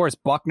pay. DeForest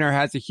Buckner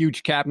has a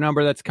huge cap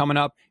number that's coming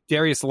up.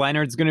 Darius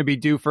Leonard's going to be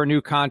due for a new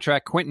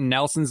contract. Quentin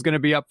Nelson's going to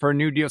be up for a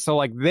new deal.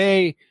 So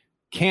they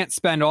can't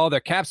spend all their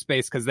cap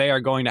space because they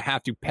are going to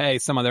have to pay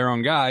some of their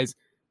own guys.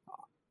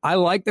 I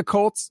like the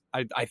Colts.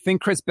 I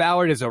think Chris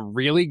Ballard is a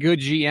really good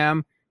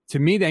GM. To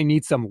me, they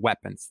need some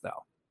weapons,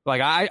 though.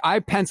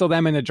 I pencil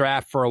them in the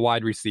draft for a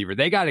wide receiver.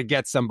 They got to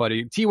get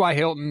somebody. T.Y.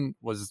 Hilton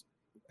was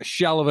a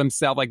shell of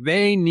himself.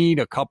 They need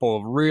a couple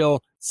of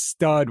real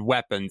stud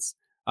weapons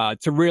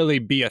to really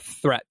be a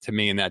threat to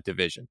me in that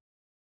division.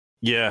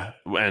 Yeah,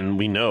 and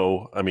we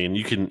know,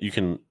 you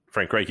can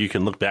Frank Reich, you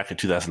can look back at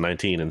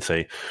 2019 and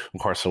say,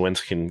 well, Carson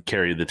Wentz can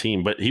carry the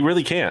team, but he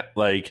really can't.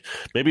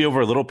 Maybe over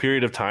a little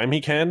period of time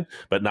he can,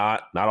 but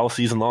not all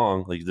season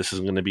long. This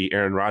isn't going to be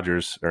Aaron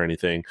Rodgers or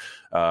anything.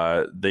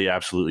 They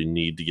absolutely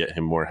need to get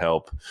him more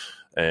help.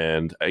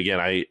 And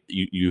again,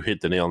 you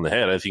hit the nail on the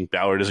head. I think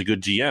Ballard is a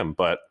good GM,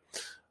 but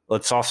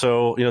let's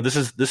also, this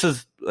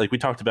is like we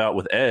talked about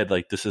with Ed,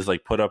 this is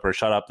put up or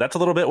shut up. That's a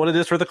little bit what it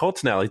is for the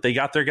Colts now. They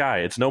got their guy.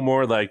 It's no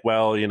more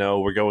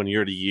we're going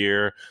year to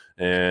year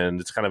and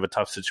it's kind of a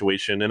tough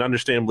situation, and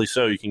understandably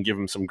so. You can give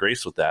them some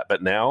grace with that,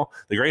 but now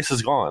the grace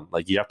is gone.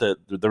 The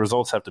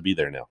results have to be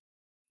there now.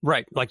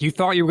 Right. You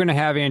thought you were going to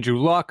have Andrew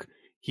Luck.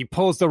 He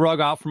pulls the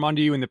rug out from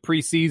under you in the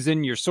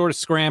preseason. You're sort of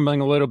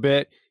scrambling a little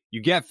bit. You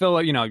get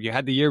Phillip, you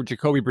had the year with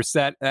Jacoby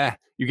Brissett.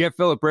 You get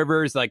Phillip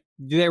Rivers.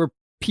 They were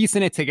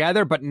piecing it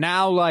together, but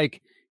now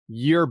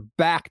you're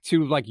back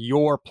to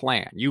your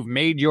plan. You've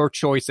made your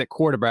choice at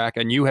quarterback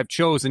and you have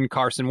chosen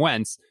Carson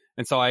Wentz.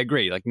 And so I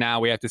agree. Now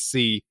we have to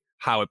see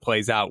how it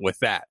plays out with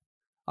that.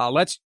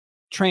 Let's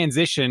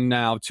transition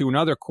now to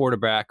another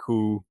quarterback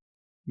who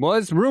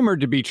was rumored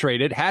to be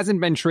traded,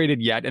 hasn't been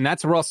traded yet, and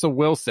that's Russell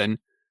Wilson.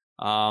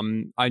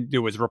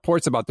 There was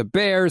reports about the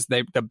Bears.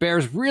 The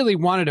Bears really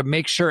wanted to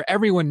make sure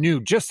everyone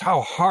knew just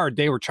how hard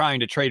they were trying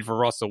to trade for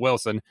Russell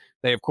Wilson.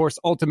 They, of course,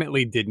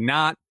 ultimately did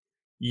not.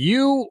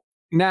 You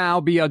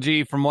now,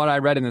 BLG, from what I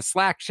read in the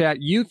Slack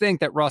chat, you think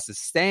that Russ is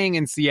staying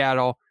in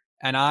Seattle,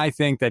 and I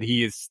think that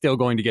he is still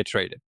going to get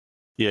traded.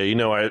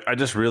 Yeah, I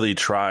just really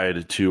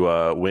tried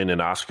to win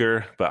an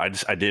Oscar, but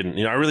I didn't.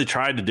 I really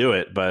tried to do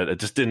it, but it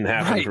just didn't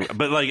happen. Right.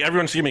 But like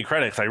everyone should give me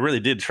credit, 'cause I really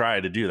did try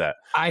to do that.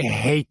 I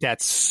hate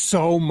that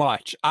so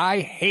much. I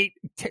hate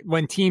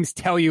when teams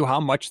tell you how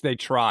much they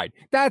tried.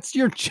 That's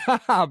your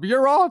job.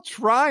 You're all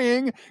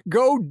trying.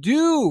 Go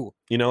do.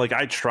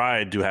 I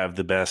tried to have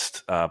the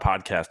best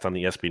podcast on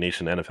the SB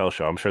Nation NFL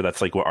show. I'm sure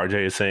that's like what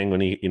RJ is saying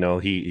when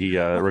he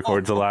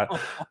records a lot.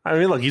 I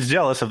mean, look, he's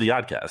jealous of the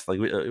Oddcast. Like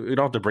we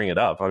don't have to bring it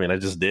up. I mean, I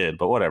just did,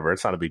 but whatever.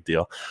 It's not a big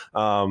deal.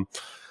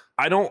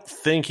 I don't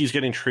think he's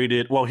getting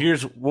traded. Well,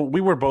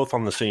 we were both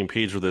on the same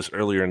page with this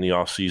earlier in the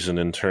offseason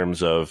in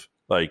terms of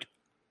like,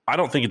 I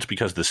don't think it's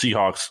because the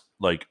Seahawks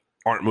like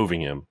aren't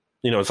moving him.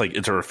 It's like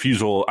it's a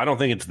refusal. I don't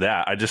think it's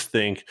that. I just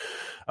think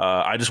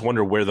I just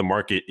wonder where the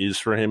market is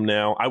for him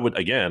now. I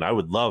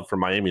would love for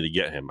Miami to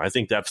get him. I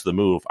think that's the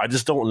move. I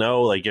just don't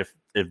know like if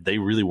they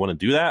really want to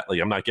do that.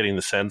 Like I'm not getting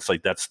the sense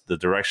like that's the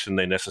direction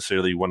they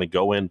necessarily want to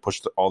go in,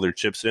 push all their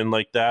chips in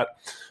like that,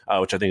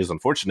 which I think is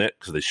unfortunate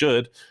because they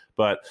should.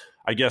 But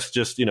I guess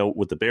just,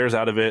 with the Bears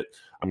out of it,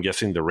 I'm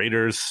guessing the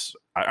Raiders.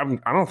 I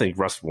don't think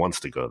Russ wants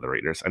to go to the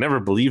Raiders. I never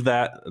believed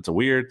that. It's a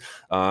weird.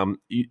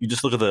 You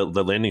just look at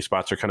the landing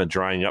spots are kind of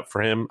drying up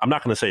for him. I'm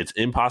not going to say it's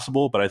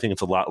impossible, but I think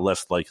it's a lot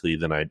less likely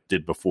than I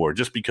did before,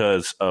 just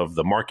because of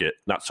the market,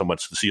 not so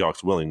much the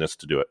Seahawks' willingness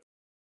to do it.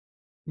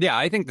 Yeah,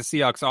 I think the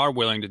Seahawks are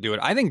willing to do it.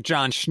 I think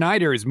John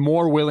Schneider is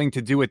more willing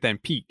to do it than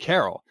Pete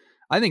Carroll.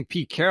 I think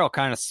Pete Carroll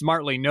kind of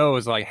smartly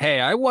knows, like, hey,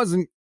 I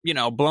wasn't,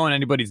 blowing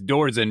anybody's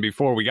doors in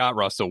before we got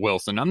Russell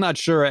Wilson. I'm not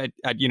sure at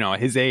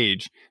his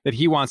age that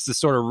he wants to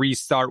sort of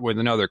restart with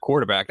another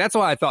quarterback. That's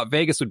why I thought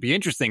Vegas would be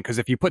interesting, because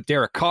if you put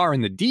Derek Carr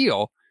in the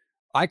deal,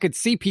 I could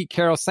see Pete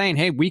Carroll saying,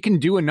 hey, we can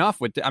do enough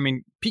with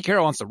Pete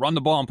Carroll wants to run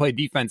the ball and play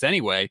defense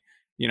anyway.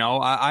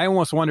 I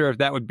almost wonder if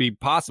that would be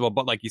possible.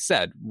 But like you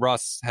said,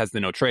 Russ has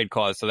the no trade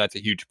clause, so that's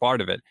a huge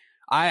part of it.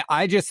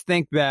 I just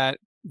think that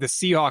the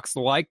Seahawks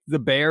like the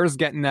Bears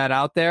getting that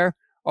out there.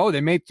 Oh,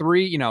 they made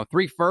three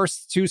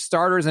firsts, 2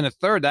 starters, and a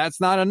third. That's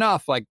not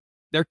enough. Like,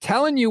 they're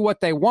telling you what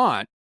they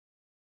want.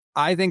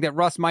 I think that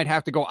Russ might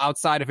have to go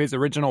outside of his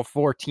original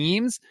 4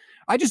 teams.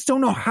 I just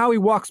don't know how he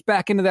walks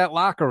back into that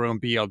locker room,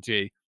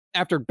 BLG,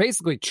 after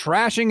basically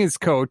trashing his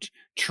coach,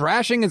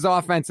 trashing his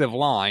offensive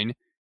line.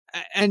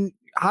 And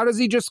how does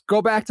he just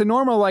go back to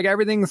normal? Like,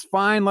 everything's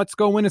fine. Let's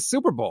go win a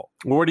Super Bowl.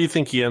 Where do you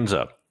think he ends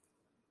up?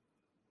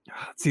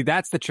 See,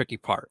 that's the tricky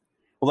part.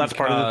 Well, that's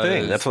part of the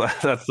thing. That's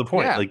the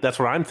point. Yeah. Like, that's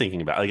what I'm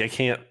thinking about. Like,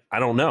 I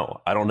don't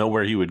know. I don't know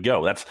where he would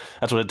go. That's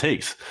what it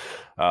takes.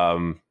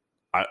 I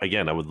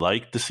would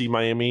like to see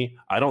Miami.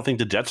 I don't think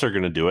the Jets are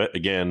going to do it.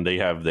 Again, they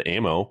have the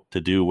ammo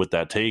to do what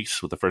that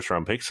takes with the first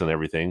round picks and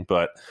everything,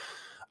 but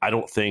I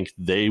don't think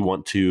they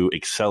want to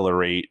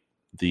accelerate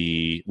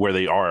where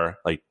they are,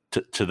 like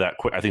to that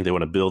quick. I think they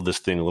want to build this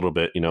thing a little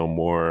bit,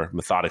 more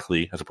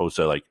methodically, as opposed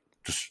to like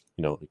just,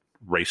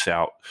 race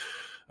out.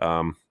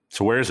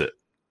 So where is it?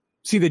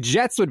 See, the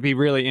Jets would be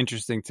really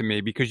interesting to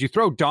me because you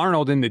throw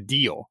Darnold in the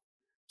deal.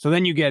 So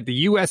then you get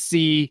the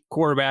USC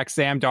quarterback,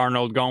 Sam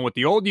Darnold, going with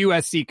the old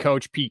USC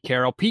coach, Pete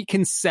Carroll. Pete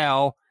can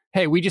sell,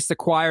 hey, we just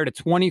acquired a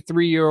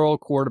 23-year-old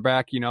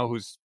quarterback,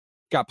 who's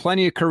got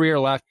plenty of career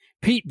left.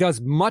 Pete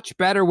does much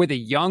better with a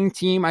young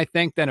team, I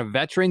think, than a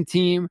veteran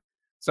team.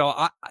 So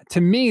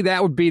to me,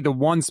 that would be the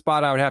one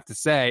spot I would have to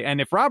say. And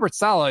if Robert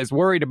Saleh is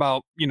worried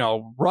about,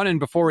 running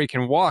before he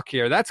can walk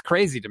here, that's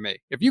crazy to me.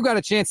 If you got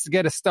a chance to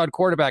get a stud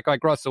quarterback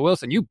like Russell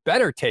Wilson, you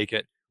better take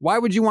it. Why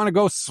would you want to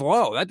go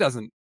slow?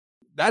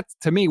 That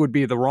to me would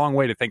be the wrong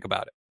way to think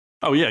about it.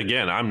 Oh yeah,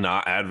 again, I'm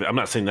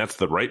not saying that's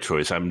the right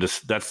choice.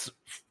 That's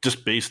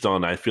just based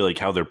on, I feel like,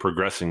 how they're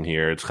progressing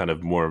here. It's kind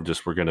of more of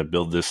just, we're going to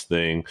build this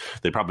thing.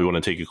 They probably want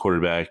to take a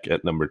quarterback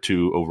at number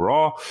 2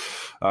 overall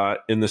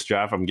in this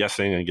draft. I'm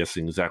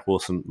guessing Zach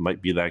Wilson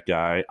might be that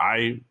guy.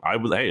 I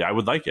would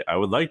like it. I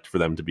would like for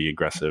them to be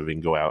aggressive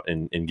and go out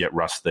and get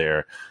Russ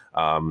there.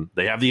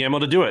 They have the ammo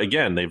to do it.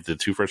 Again, they have the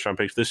 2 first round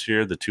picks this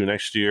year, the 2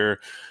 next year.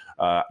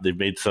 They've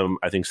made some,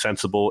 I think,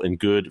 sensible and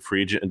good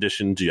free agent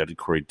additions. You had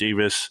Corey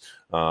Davis.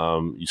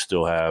 You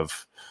still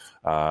have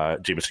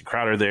Jamison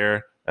Crowder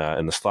there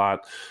in the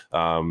slot.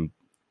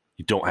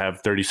 You don't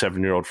have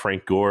 37-year-old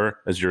Frank Gore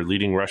as your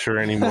leading rusher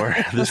anymore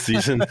this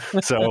season.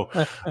 So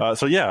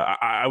yeah,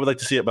 I would like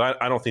to see it,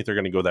 but I don't think they're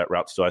going to go that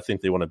route. So I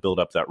think they want to build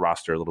up that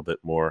roster a little bit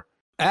more.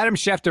 Adam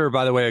Schefter,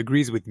 by the way,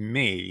 agrees with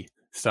me.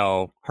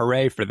 So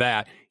hooray for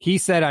that. He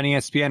said on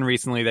ESPN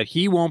recently that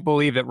he won't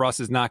believe that Russ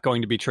is not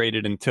going to be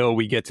traded until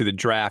we get to the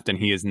draft and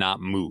he is not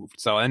moved.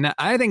 So, and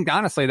I think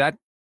honestly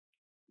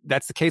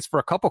that's the case for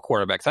a couple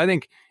quarterbacks. I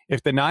think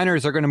if the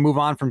Niners are going to move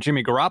on from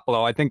Jimmy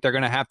Garoppolo, I think they're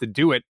going to have to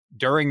do it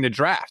during the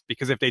draft,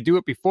 because if they do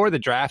it before the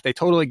draft, they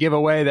totally give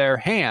away their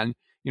hand.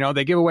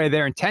 They give away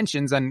their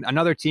intentions, and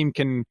another team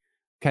can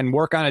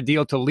work on a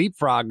deal to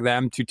leapfrog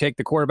them to take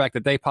the quarterback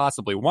that they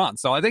possibly want.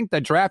 So I think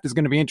the draft is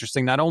going to be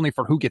interesting, not only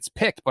for who gets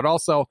picked, but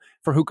also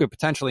for who could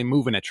potentially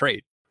move in a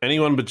trade.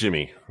 Anyone but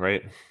Jimmy,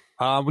 right?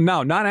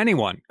 No, not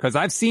anyone, because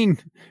I've seen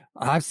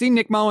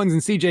Nick Mullins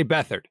and CJ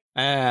Beathard.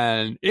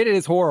 And it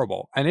is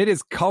horrible. And it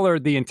has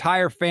colored the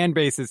entire fan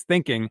base's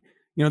thinking.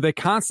 They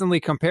constantly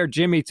compare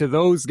Jimmy to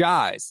those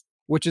guys,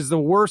 which is the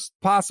worst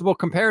possible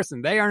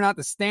comparison. They are not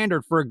the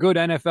standard for a good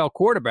NFL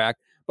quarterback,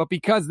 but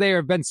because they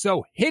have been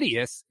so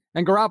hideous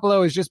and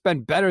Garoppolo has just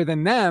been better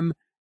than them,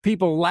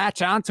 people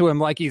latch onto him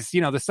like he's,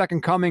 the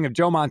second coming of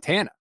Joe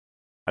Montana.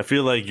 I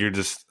feel like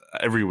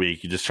every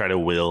week you just try to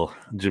will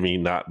Jimmy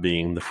not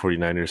being the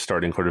 49ers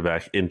starting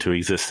quarterback into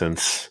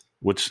existence,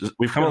 which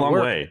we've come a long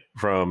way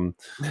from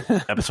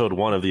episode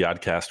 1 of the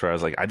Oddcast, where I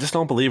was like, I just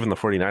don't believe in the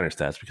 49ers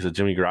stats because of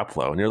Jimmy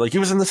Garoppolo. And you're like, he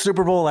was in the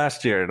Super Bowl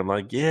last year. And I'm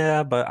like,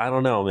 yeah, but I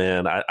don't know,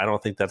 man. I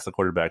don't think that's the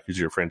quarterback who's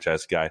your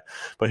franchise guy.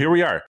 But here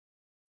we are.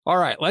 All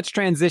right, let's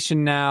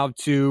transition now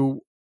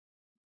to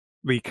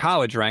the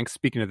college ranks,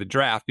 speaking of the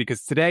draft,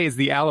 because today is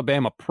the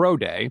Alabama Pro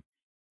Day.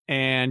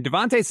 And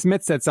DeVonta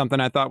Smith said something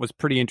I thought was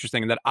pretty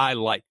interesting that I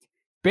liked.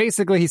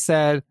 Basically, he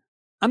said,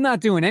 I'm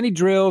not doing any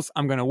drills.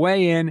 I'm going to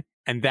weigh in,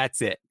 and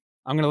that's it.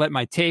 I'm going to let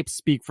my tape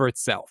speak for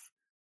itself.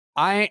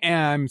 I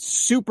am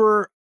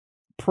super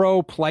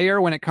pro player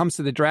when it comes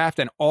to the draft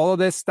and all of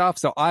this stuff,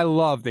 so I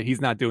love that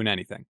he's not doing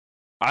anything.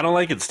 I don't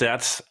like his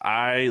stats.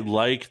 I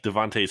like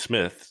DeVonta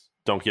Smith.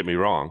 Don't get me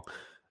wrong.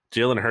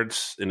 Jalen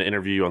Hurts, in an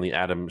interview on the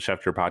Adam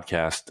Schefter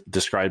podcast,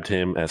 described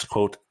him as,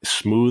 quote,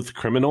 smooth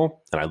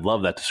criminal. And I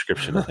love that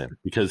description of him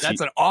because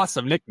that's an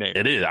awesome nickname.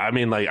 It is. I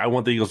mean, I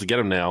want the Eagles to get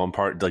him now in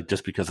part,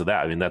 just because of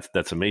that. I mean,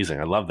 that's amazing.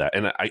 I love that.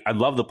 And I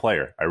love the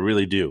player. I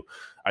really do.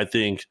 I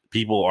think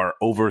people are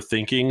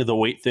overthinking the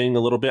weight thing a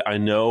little bit. I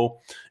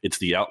know it's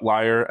the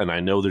outlier, and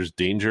I know there's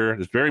danger.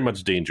 There's very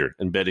much danger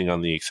in betting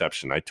on the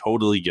exception. I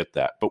totally get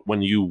that. But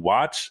when you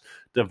watch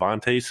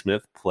DeVonta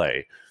Smith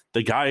play,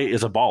 the guy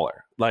is a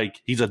baller.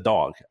 He's a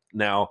dog.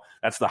 Now,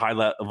 that's the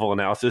high-level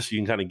analysis you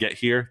can kind of get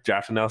here,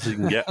 draft analysis you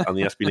can get on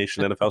the SB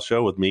Nation NFL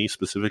show with me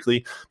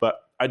specifically. But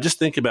I just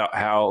think about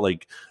how,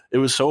 it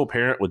was so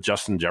apparent with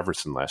Justin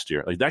Jefferson last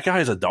year. That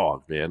guy is a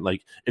dog, man.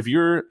 If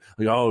you're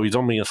oh, he's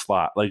only a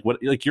slot.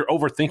 You're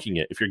overthinking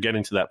it if you're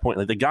getting to that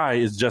point. The guy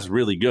is just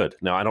really good.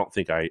 Now, I don't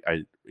think I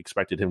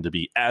expected him to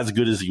be as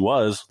good as he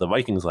was the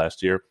Vikings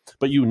last year,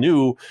 but you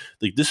knew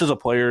this is a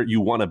player you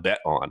want to bet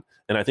on.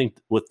 And I think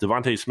with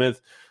DeVonta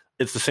Smith,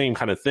 it's the same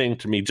kind of thing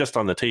to me just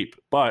on the tape.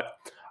 But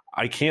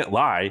I can't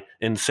lie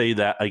and say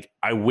that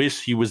I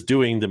wish he was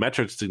doing the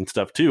metrics and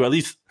stuff too, at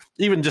least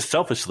even just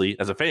selfishly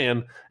as a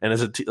fan and as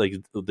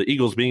the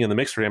Eagles being in the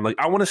mix for him.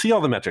 I want to see all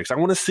the metrics. I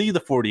want to see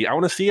the 40. I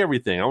want to see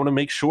everything. I want to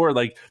make sure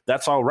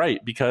that's all right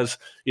because,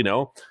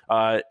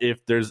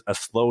 if there's a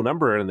slow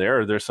number in there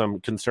or there's some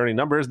concerning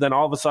numbers, then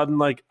all of a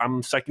sudden,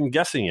 I'm second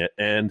guessing it.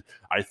 And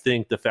I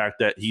think the fact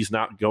that he's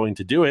not going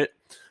to do it,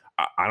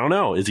 I don't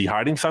know. Is he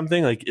hiding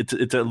something?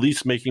 It's at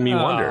least making me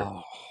wonder.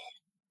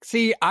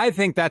 See, I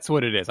think that's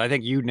what it is. I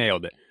think you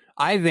nailed it.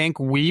 I think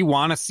we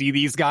want to see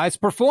these guys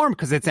perform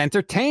because it's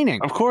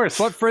entertaining. Of course.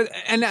 But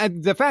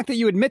the fact that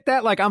you admit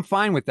that, I'm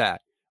fine with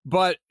that.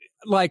 But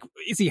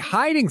is he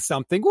hiding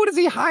something? What is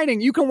he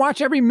hiding? You can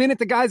watch every minute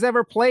the guy's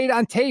ever played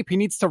on tape. He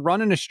needs to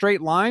run in a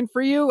straight line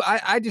for you.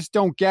 I just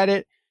don't get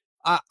it.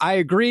 I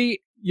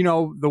agree.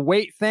 The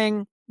weight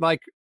thing,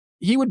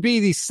 he would be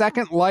the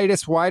second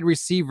lightest wide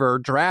receiver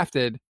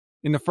drafted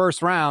in the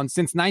first round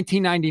since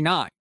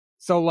 1999.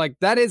 So,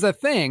 that is a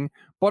thing.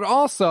 But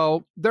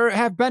also, there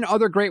have been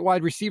other great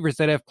wide receivers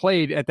that have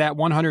played at that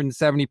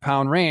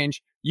 170-pound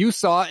range. You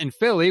saw it in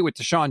Philly with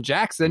Deshaun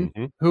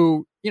Jackson,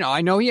 who,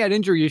 I know he had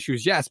injury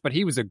issues, yes, but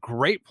he was a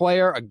great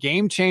player, a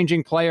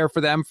game-changing player for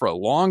them for a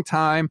long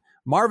time.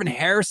 Marvin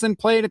Harrison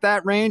played at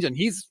that range, and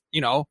he's,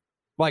 you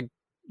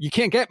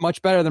can't get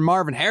much better than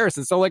Marvin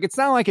Harrison. So, it's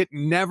not like it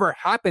never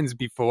happens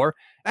before.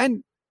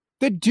 And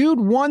the dude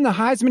won the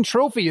Heisman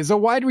Trophy as a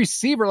wide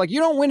receiver. You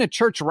don't win a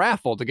church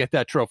raffle to get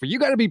that trophy. You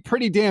got to be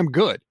pretty damn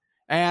good.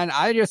 And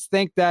I just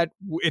think that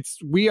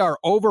we are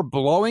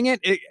overblowing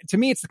it. To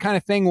me, it's the kind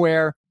of thing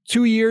where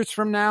 2 years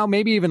from now,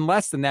 maybe even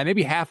less than that,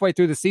 maybe halfway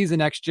through the season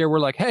next year, we're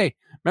like, hey,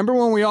 remember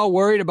when we all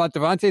worried about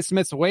DeVonta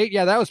Smith's weight?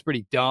 Yeah, that was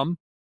pretty dumb.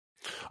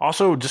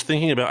 Also, just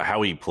thinking about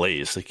how he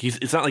plays,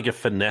 it's not like a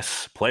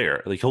finesse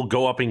player. He'll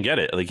go up and get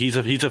it. He's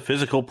a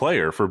physical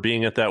player for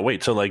being at that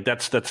weight. So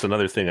that's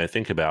another thing I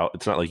think about.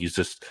 It's not like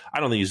I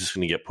don't think he's just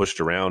going to get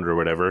pushed around or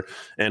whatever.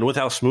 And with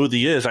how smooth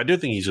he is, I do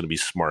think he's going to be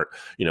smart,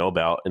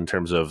 about in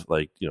terms of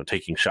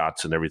taking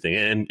shots and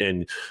everything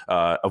and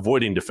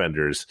avoiding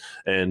defenders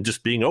and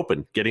just being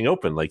open, getting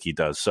open like he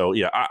does. So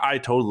yeah, I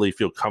totally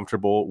feel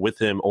comfortable with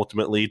him.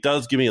 Ultimately, it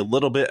does give me a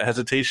little bit of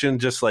hesitation.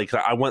 Just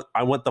I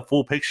want the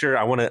full picture.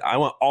 I want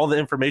all the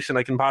information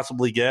I can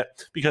possibly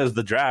get because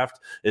the draft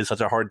is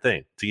such a hard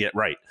thing to get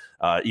right,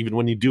 even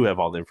when you do have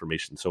all the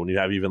information. So when you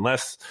have even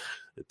less,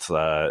 it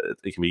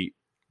can be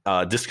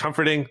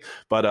discomforting.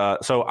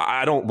 But so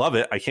I don't love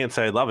it. I can't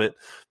say I love it,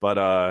 but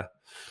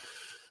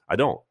I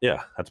don't.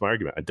 Yeah, that's my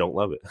argument. I don't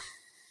love it.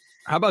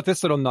 How about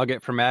this little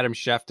nugget from Adam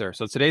Schefter?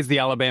 So today's the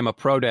Alabama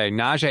Pro Day.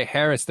 Najee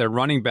Harris, their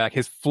running back,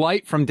 his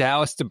flight from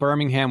Dallas to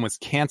Birmingham was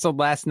canceled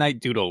last night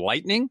due to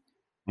lightning.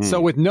 So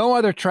with no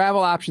other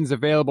travel options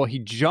available, he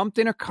jumped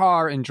in a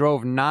car and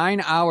drove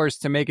 9 hours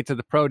to make it to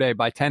the pro day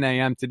by 10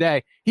 a.m.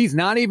 today. He's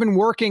not even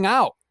working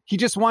out. He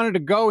just wanted to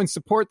go and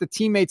support the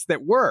teammates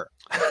that were.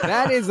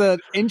 That is an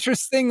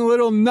interesting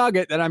little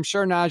nugget that I'm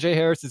sure Najee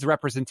Harris's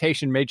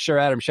representation made sure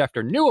Adam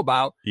Schefter knew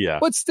about. Yeah.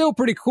 But still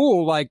pretty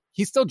cool. Like,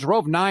 he still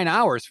drove 9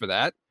 hours for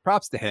that.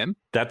 Props to him.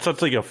 That's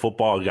such like a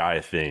football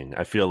guy thing.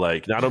 I feel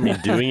like not only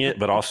doing it,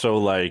 but also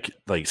like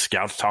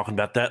scouts talking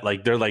about that.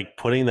 Like they're like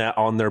putting that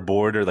on their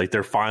board or like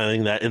they're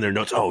filing that in their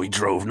notes. Oh, he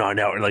drove 9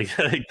 hours.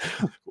 Like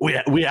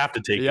we have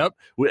to take it.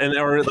 And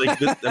or like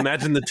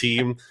imagine the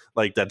team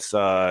like that's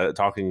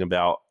talking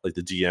about like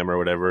the GM or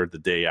whatever the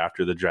day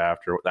after the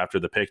draft or after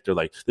the pick. They're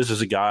like, this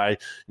is a guy,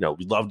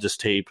 we love this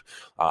tape,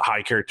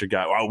 high character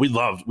guy. Wow, we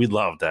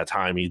loved that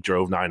time he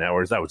drove 9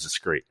 hours. That was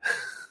just great.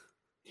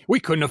 We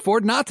couldn't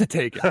afford not to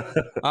take it.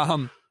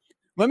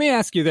 Let me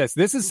ask you this.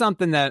 This is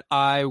something that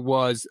I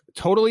was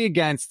totally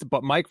against,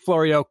 but Mike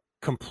Florio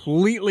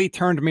completely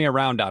turned me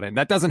around on it.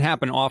 That doesn't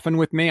happen often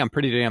with me. I'm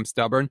pretty damn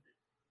stubborn.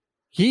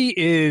 He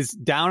is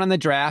down on the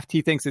draft.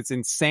 He thinks it's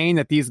insane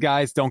that these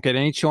guys don't get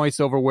any choice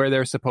over where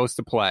they're supposed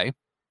to play.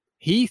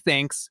 He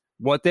thinks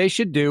what they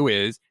should do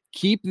is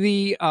keep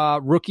the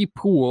rookie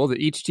pool that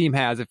each team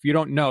has. If you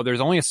don't know,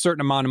 there's only a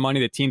certain amount of money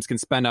that teams can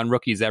spend on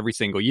rookies every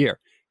single year.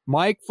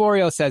 Mike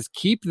Florio says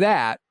keep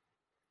that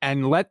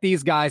and let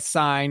these guys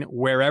sign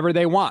wherever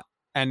they want.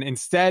 And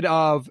instead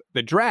of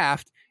the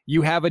draft,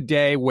 you have a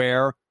day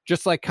where,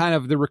 just like kind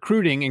of the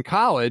recruiting in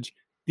college,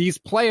 these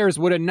players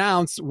would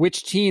announce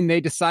which team they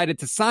decided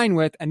to sign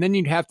with, and then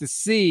you'd have to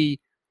see,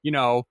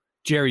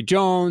 Jerry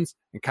Jones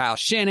and Kyle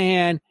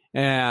Shanahan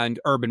and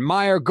Urban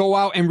Meyer go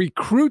out and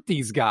recruit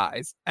these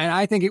guys. And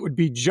I think it would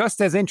be just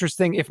as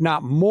interesting, if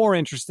not more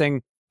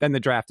interesting, than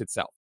the draft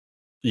itself.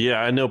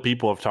 Yeah, I know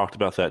people have talked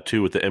about that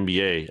too with the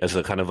NBA as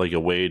a kind of like a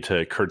way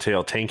to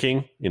curtail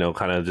tanking,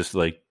 kind of just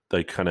like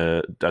kind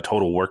of a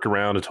total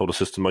workaround, a total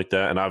system like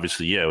that. And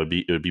obviously, yeah,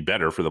 it would be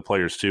better for the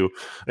players too.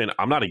 And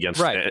I'm not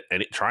against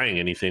trying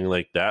anything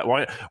like that.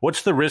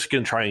 What's the risk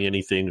in trying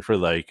anything for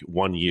like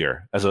 1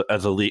 year as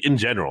a league in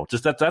general?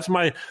 Just that's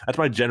my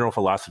general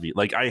philosophy.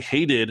 Like I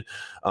hated,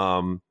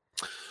 or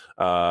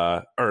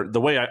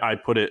the way I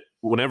put it,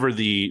 whenever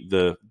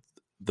the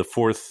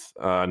 4th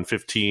and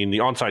 15, the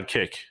onside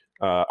kick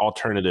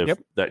alternative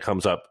that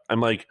comes up,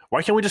 I'm like,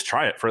 why can't we just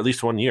try it for at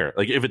least 1 year?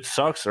 Like if it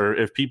sucks or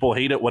if people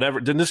hate it,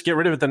 whatever, then just get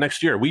rid of it the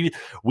next year.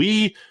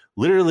 We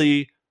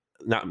literally,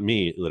 not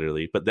me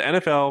literally, but the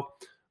NFL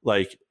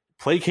like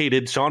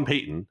placated Sean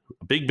Payton,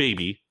 a big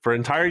baby, for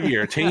an entire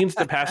year, changed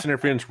the pass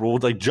interference rule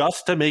like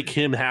just to make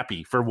him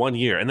happy for 1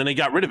 year. And then they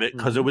got rid of it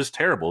because it was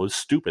terrible. It was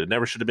stupid. It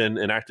never should have been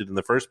enacted in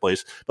the first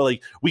place. But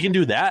like we can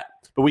do that,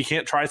 but we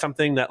can't try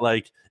something that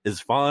like is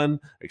fun,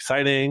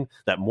 exciting,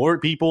 that more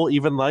people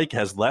even like,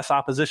 has less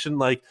opposition.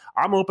 Like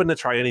I'm open to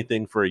try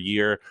anything for a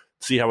year,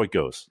 see how it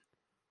goes.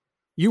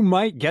 You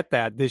might get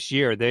that this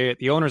year.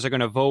 The owners are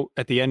going to vote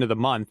at the end of the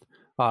month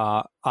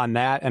on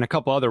that and a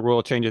couple other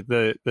rule changes.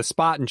 The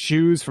spot and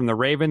choose from the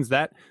Ravens,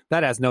 that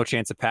has no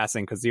chance of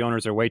passing because the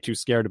owners are way too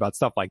scared about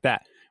stuff like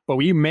that. But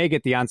we may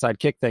get the onside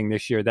kick thing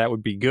this year. That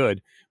would be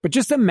good. But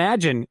just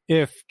imagine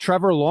if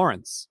Trevor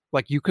Lawrence,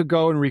 like you could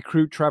go and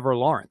recruit Trevor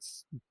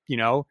Lawrence.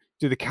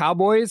 Do the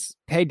Cowboys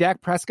pay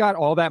Dak Prescott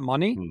all that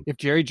money? If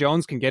Jerry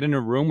Jones can get in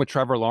a room with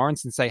Trevor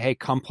Lawrence and say, hey,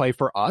 come play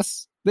for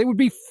us, they would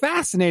be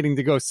fascinating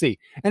to go see.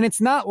 And it's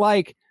not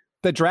like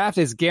the draft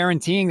is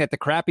guaranteeing that the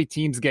crappy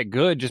teams get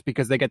good just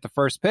because they get the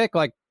first pick.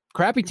 Like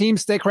crappy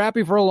teams stay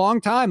crappy for a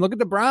long time. Look at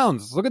the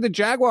Browns. Look at the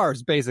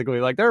Jaguars, basically.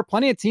 Like there are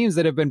plenty of teams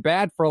that have been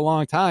bad for a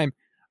long time.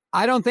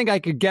 I don't think I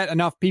could get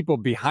enough people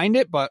behind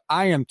it, but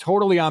I am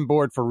totally on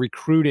board for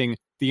recruiting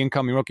the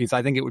incoming rookies.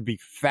 I think it would be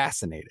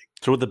fascinating.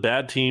 So would the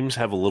bad teams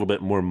have a little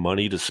bit more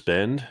money to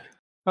spend?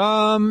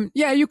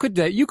 Yeah, you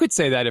could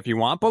say that if you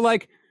want, but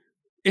like,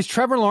 is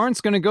Trevor Lawrence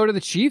going to go to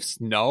the Chiefs?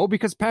 No,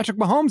 because Patrick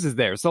Mahomes is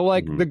there. So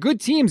like the good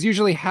teams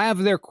usually have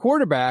their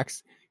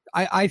quarterbacks.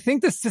 I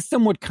think the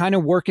system would kind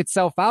of work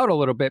itself out a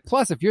little bit.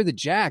 Plus, if you're the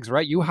Jags,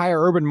 right, you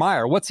hire Urban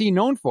Meyer. What's he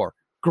known for?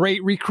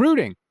 Great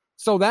recruiting.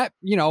 So that,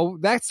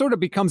 that sort of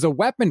becomes a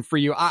weapon for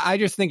you. I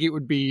just think it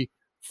would be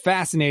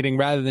fascinating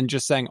rather than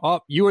just saying, oh,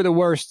 you are the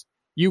worst.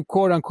 You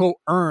quote unquote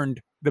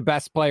earned the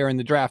best player in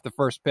the draft, the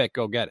first pick.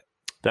 Go get it.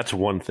 That's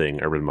one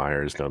thing Urban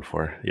Meyer is known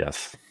for.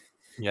 Yes.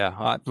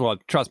 Yeah. Well,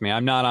 trust me,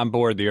 I'm not on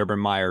board the Urban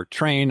Meyer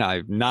train.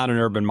 I'm not an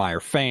Urban Meyer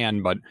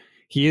fan, but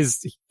he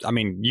is. I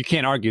mean, you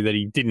can't argue that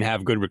he didn't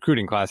have good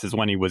recruiting classes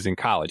when he was in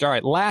college. All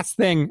right. Last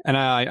thing. And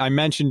I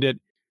mentioned it,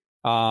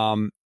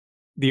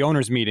 the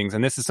owners meetings.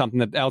 And this is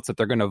something else that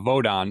they're going to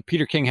vote on.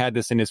 Peter King had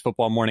this in his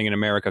Football Morning in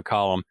America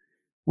column.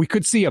 We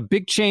could see a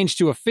big change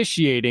to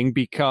officiating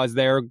because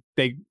they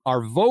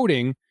are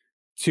voting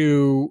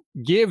to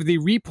give the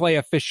replay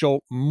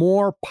official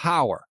more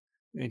power.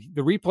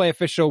 The replay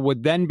official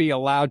would then be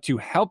allowed to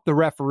help the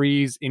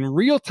referees in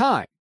real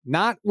time,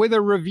 not with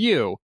a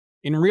review,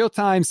 in real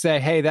time say,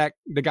 hey, that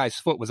the guy's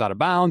foot was out of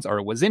bounds or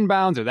it was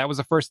inbounds or that was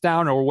a first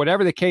down or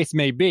whatever the case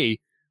may be.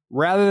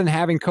 Rather than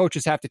having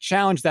coaches have to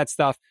challenge that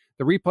stuff,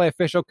 the replay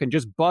official can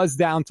just buzz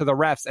down to the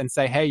refs and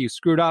say, hey, you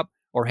screwed up,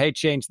 or hey,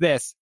 change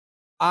this.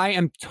 I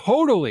am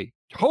totally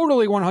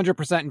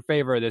 100% in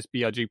favor of this,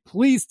 BLG.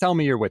 Please tell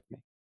me you're with me.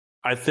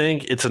 I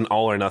think it's an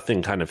all or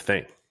nothing kind of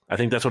thing. I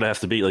think that's what it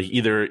has to be. Like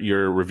either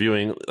you're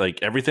reviewing like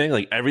everything,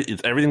 like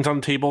everything's on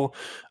the table,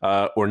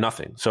 or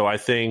nothing. So I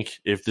think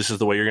if this is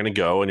the way you're going to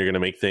go and you're going to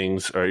make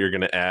things, or you're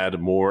going to add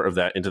more of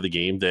that into the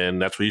game, then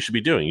that's what you should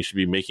be doing. You should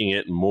be making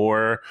it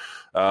more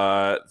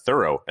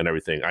thorough and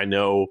everything. I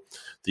know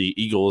the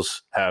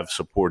Eagles have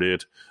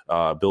supported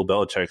Bill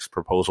Belichick's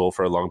proposal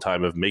for a long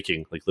time of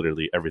making like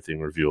literally everything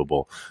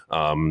reviewable.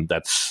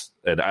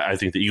 And I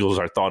think the Eagles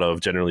are thought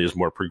of generally as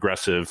more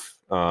progressive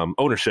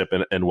ownership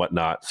and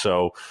whatnot.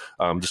 So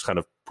just kind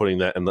of putting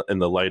that in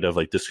the light of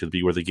like, this could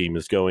be where the game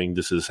is going.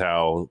 This is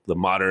how the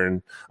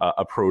modern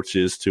approach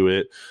is to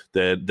it.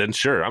 Then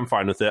sure, I'm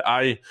fine with it.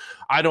 I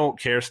don't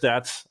care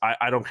stats.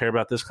 I don't care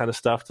about this kind of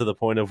stuff to the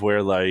point of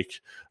where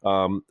like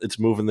it's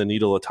moving the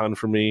needle a ton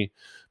for me.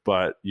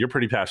 But you're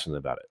pretty passionate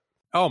about it.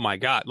 Oh my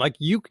God. Like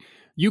you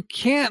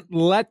can't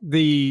let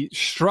the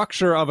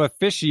structure of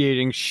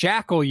officiating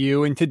shackle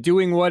you into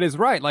doing what is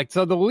right. Like,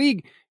 so the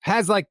league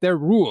has like their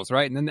rules,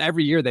 right? And then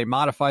every year they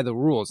modify the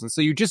rules. And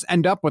so you just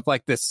end up with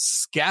like this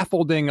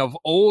scaffolding of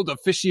old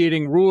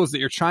officiating rules that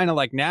you're trying to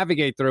like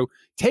navigate through.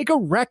 Take a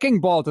wrecking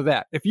ball to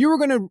that. If you were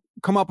going to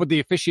come up with the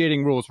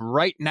officiating rules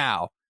right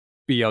now,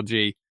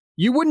 BLG,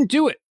 you wouldn't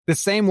do it the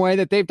same way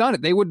that they've done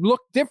it. They would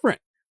look different.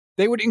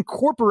 They would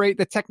incorporate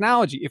the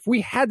technology. If we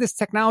had this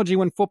technology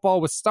when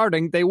football was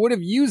starting, they would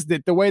have used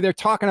it the way they're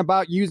talking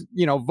about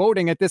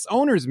voting at this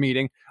owners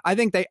meeting. I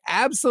think they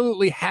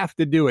absolutely have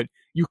to do it.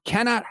 You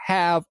cannot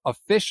have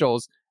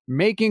officials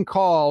making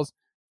calls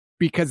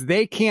because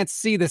they can't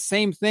see the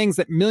same things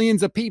that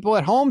millions of people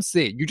at home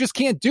see. You just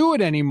can't do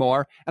it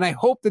anymore. And I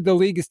hope that the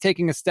league is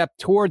taking a step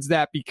towards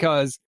that,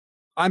 because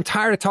I'm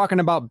tired of talking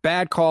about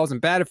bad calls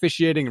and bad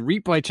officiating and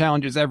replay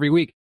challenges every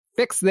week.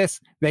 Fix this.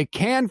 They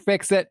can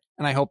fix it.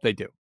 And I hope they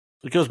do.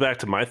 It goes back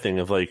to my thing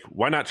of like,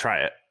 why not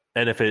try it?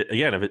 And if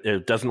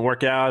it doesn't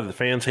work out, the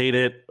fans hate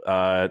it,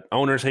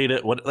 owners hate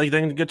it,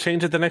 then go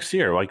change it the next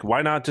year. Like,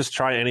 why not just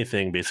try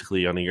anything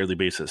basically on a yearly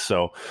basis?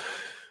 So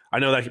I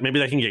know that maybe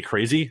that can get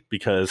crazy,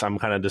 because I'm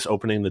kind of just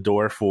opening the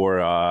door for,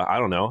 I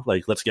don't know,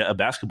 like, let's get a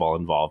basketball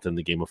involved in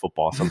the game of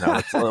football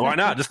somehow. Why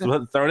not? Just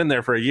throw it in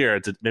there for a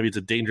year. Maybe it's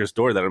a dangerous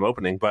door that I'm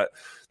opening, but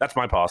that's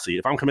my policy.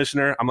 If I'm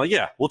commissioner, I'm like,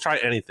 yeah, we'll try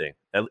anything.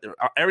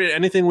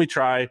 Anything we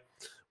try,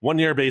 1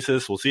 year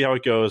basis, we'll see how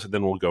it goes, and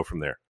then we'll go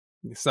from there.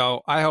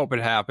 So I hope it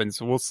happens.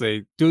 We'll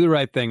see. Do the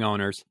right thing,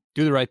 owners.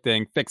 Do the right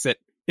thing. Fix it.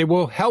 It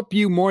will help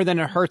you more than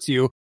it hurts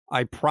you.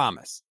 I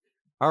promise.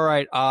 All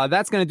right.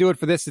 That's going to do it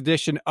for this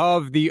edition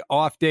of the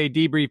Off Day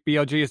Debrief.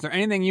 BLG, is there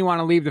anything you want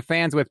to leave the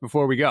fans with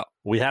before we go?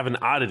 We have an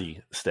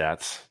oddity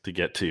stats to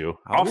get to.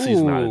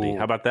 Off-season oddity.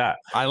 How about that?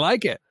 I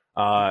like it.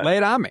 Lay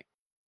it on me.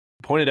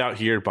 Pointed out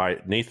here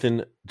by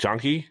Nathan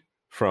Jonke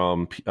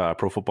from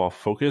Pro Football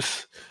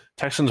Focus.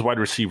 Texans wide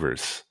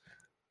receivers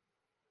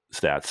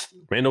stats: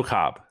 Randall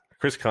Cobb,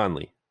 Chris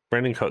Conley,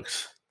 Brandon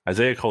Cooks,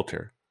 Isaiah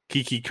Coulter,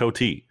 Kiki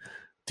Coty.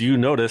 Do you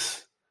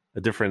notice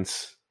a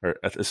difference or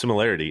a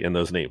similarity in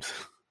those names?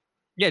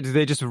 Yeah, do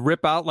they just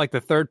rip out like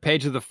the third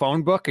page of the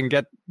phone book and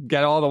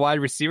get all the wide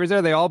receivers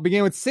there? They all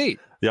begin with C.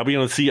 They all begin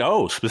with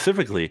C-O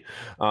specifically.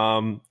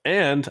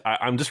 And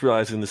I'm just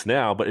realizing this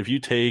now, but if you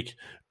take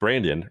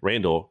Brandon,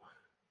 Randall,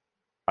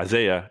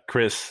 Isaiah,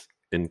 Chris,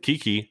 and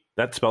Kiki,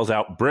 that spells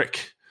out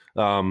brick.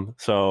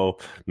 So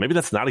maybe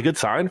that's not a good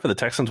sign for the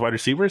Texans wide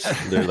receivers.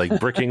 They're like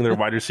bricking their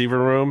wide receiver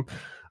room.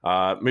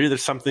 Maybe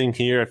there's something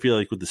here. I feel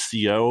like with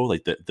the CO,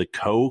 like the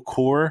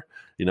core,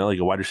 like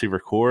a wide receiver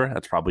core.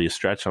 That's probably a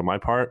stretch on my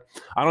part.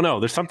 I don't know.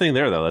 There's something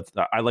there though.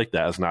 I like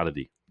that as an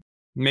oddity.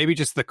 Maybe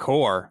just the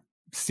core,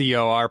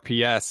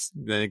 CORPS.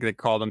 They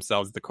call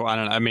themselves the core. I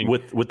don't know. I mean,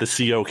 with the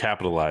CO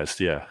capitalized.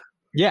 Yeah.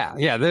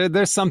 Yeah.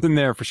 There's something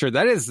there for sure.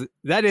 That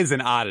is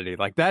an oddity.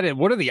 Like that.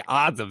 What are the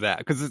odds of that?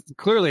 Because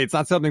clearly it's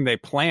not something they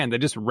planned. They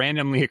just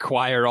randomly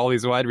acquired all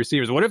these wide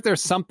receivers. What if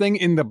there's something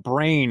in the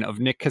brain of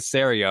Nick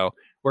Caserio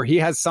where he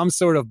has some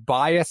sort of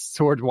bias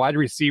towards wide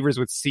receivers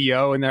with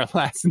CO in their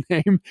last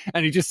name,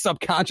 and he just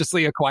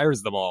subconsciously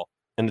acquires them all?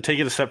 And to take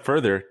it a step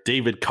further,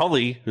 David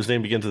Culley, whose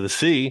name begins with a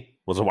C,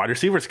 was a wide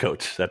receivers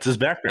coach. That's his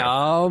background.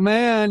 Oh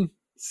man,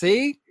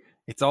 see.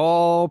 It's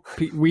all,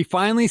 we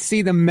finally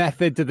see the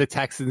method to the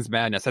Texans'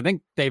 madness. I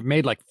think they've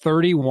made like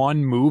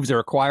 31 moves or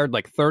acquired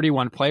like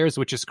 31 players,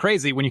 which is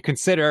crazy when you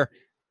consider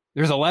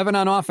there's 11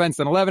 on offense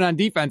and 11 on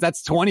defense.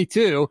 That's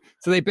 22.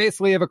 So they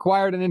basically have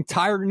acquired an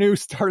entire new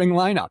starting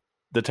lineup.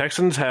 The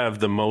Texans have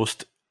the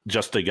most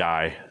just a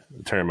guy,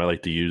 the term I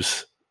like to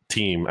use,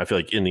 team, I feel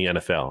like, in the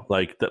NFL.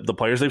 Like the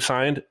players they've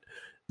signed,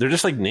 they're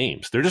just like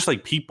names. They're just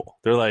like people.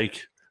 They're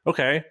like,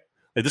 okay,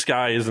 like this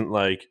guy isn't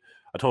like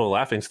a total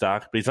laughing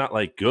stock, but he's not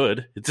like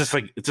good. It's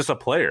just a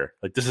player.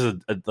 Like this is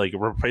like a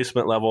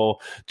replacement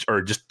level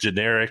or just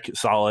generic,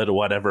 solid,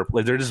 whatever.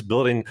 Like they're just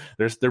building.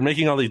 They're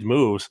making all these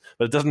moves,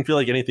 but it doesn't feel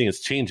like anything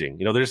is changing.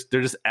 They're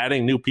just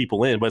adding new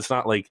people in, but it's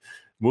not like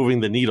moving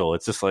the needle.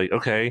 It's just like,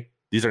 okay,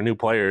 these are new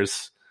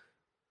players.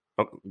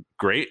 Oh,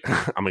 great.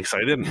 I'm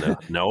excited.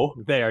 No.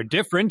 They are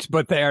different,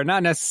 but they are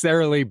not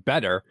necessarily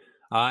better.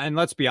 And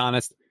let's be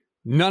honest,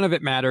 none of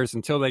it matters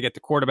until they get the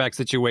quarterback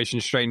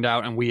situation straightened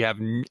out, and we have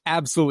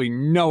absolutely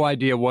no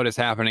idea what is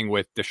happening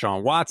with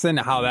Deshaun Watson,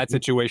 how that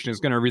situation is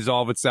going to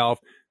resolve itself.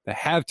 They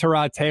have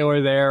Tyrod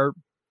Taylor there.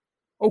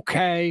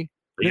 Okay.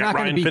 You're not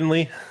Ryan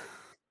Finley.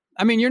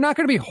 I mean, you're not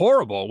going to be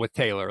horrible with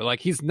Taylor. Like,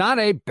 he's not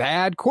a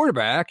bad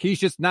quarterback. He's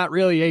just not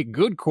really a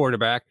good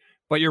quarterback.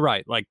 But you're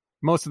right. Like,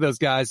 most of those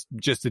guys,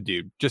 just a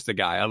dude, just a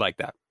guy. I like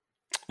that.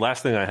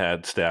 Last thing I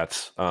had,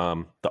 stats,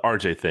 the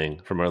RJ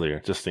thing from earlier,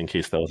 just in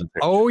case that wasn't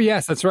there. Oh,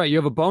 yes, that's right. You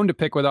have a bone to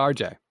pick with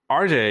RJ.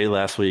 RJ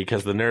last week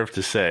has the nerve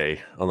to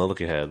say on the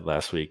look ahead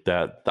last week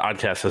that the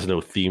Oddcast has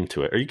no theme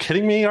to it. Are you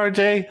kidding me,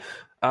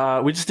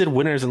 RJ? We just did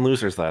winners and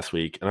losers last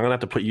week, and I'm going to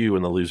have to put you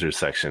in the losers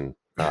section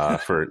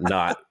for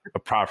not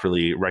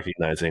properly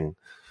recognizing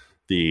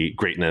the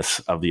greatness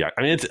of the.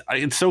 I mean,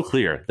 it's so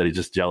clear that he's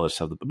just jealous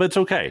of but it's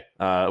okay.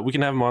 We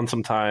can have him on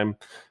sometime.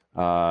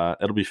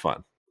 It'll be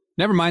fun.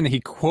 Never mind that he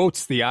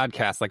quotes the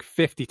Oddcast like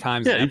 50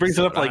 times. Yeah, he brings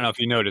it up like, I don't know if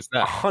you noticed that,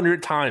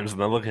 100 times in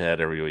the look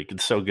ahead every week.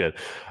 It's so good.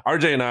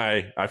 RJ and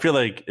I feel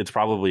like it's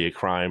probably a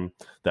crime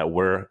that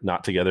we're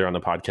not together on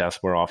the podcast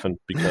more often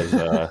because,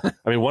 I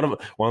mean, one of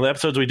the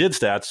episodes we did,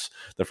 Stats,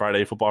 the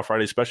Football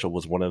Friday special,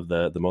 was one of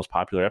the most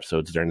popular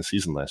episodes during the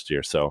season last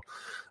year. So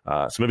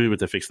maybe we have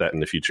to fix that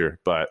in the future.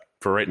 But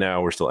for right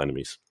now, we're still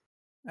enemies.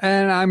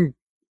 And I'm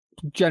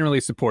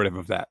generally supportive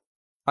of that.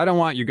 I don't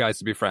want you guys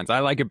to be friends. I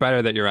like it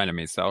better that you're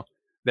enemies. So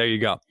there you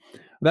go.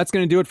 That's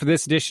going to do it for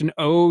this edition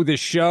of the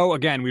show.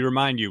 Again, we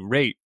remind you,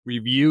 rate,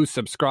 review,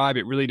 subscribe.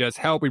 It really does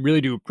help. We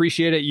really do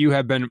appreciate it. You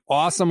have been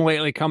awesome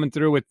lately coming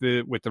through with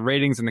the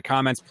ratings and the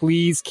comments.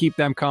 Please keep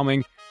them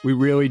coming. We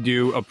really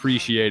do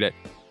appreciate it.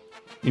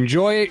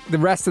 Enjoy the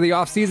rest of the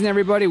offseason,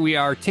 everybody. We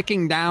are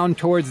ticking down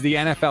towards the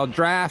NFL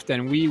draft,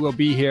 and we will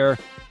be here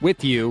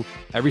with you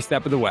every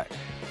step of the way.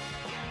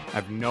 I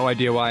have no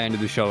idea why I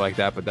ended the show like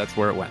that, but that's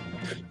where it went.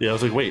 Yeah, I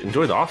was like, wait,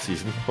 enjoy the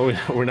offseason.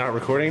 Oh, we're not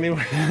recording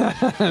anymore?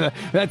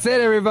 That's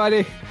it,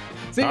 everybody.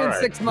 See you in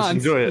 6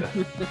 months. Enjoy it.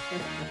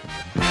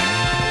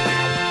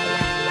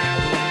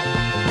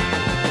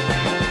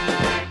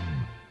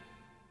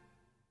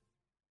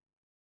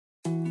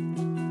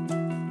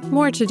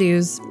 More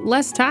to-dos,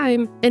 less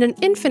time, and an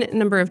infinite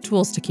number of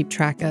tools to keep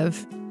track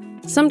of.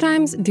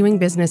 Sometimes doing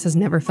business has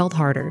never felt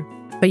harder,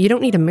 but you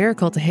don't need a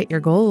miracle to hit your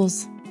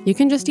goals. You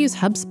can just use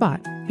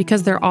HubSpot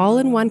because their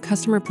all-in-one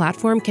customer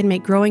platform can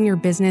make growing your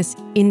business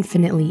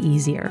infinitely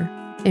easier.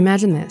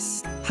 Imagine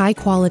this: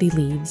 high-quality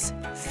leads,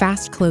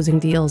 fast closing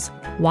deals,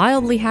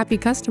 wildly happy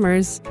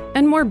customers,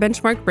 and more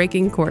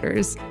benchmark-breaking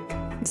quarters.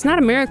 It's not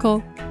a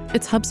miracle,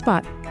 it's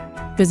HubSpot.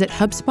 Visit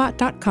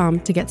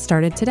HubSpot.com to get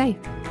started today.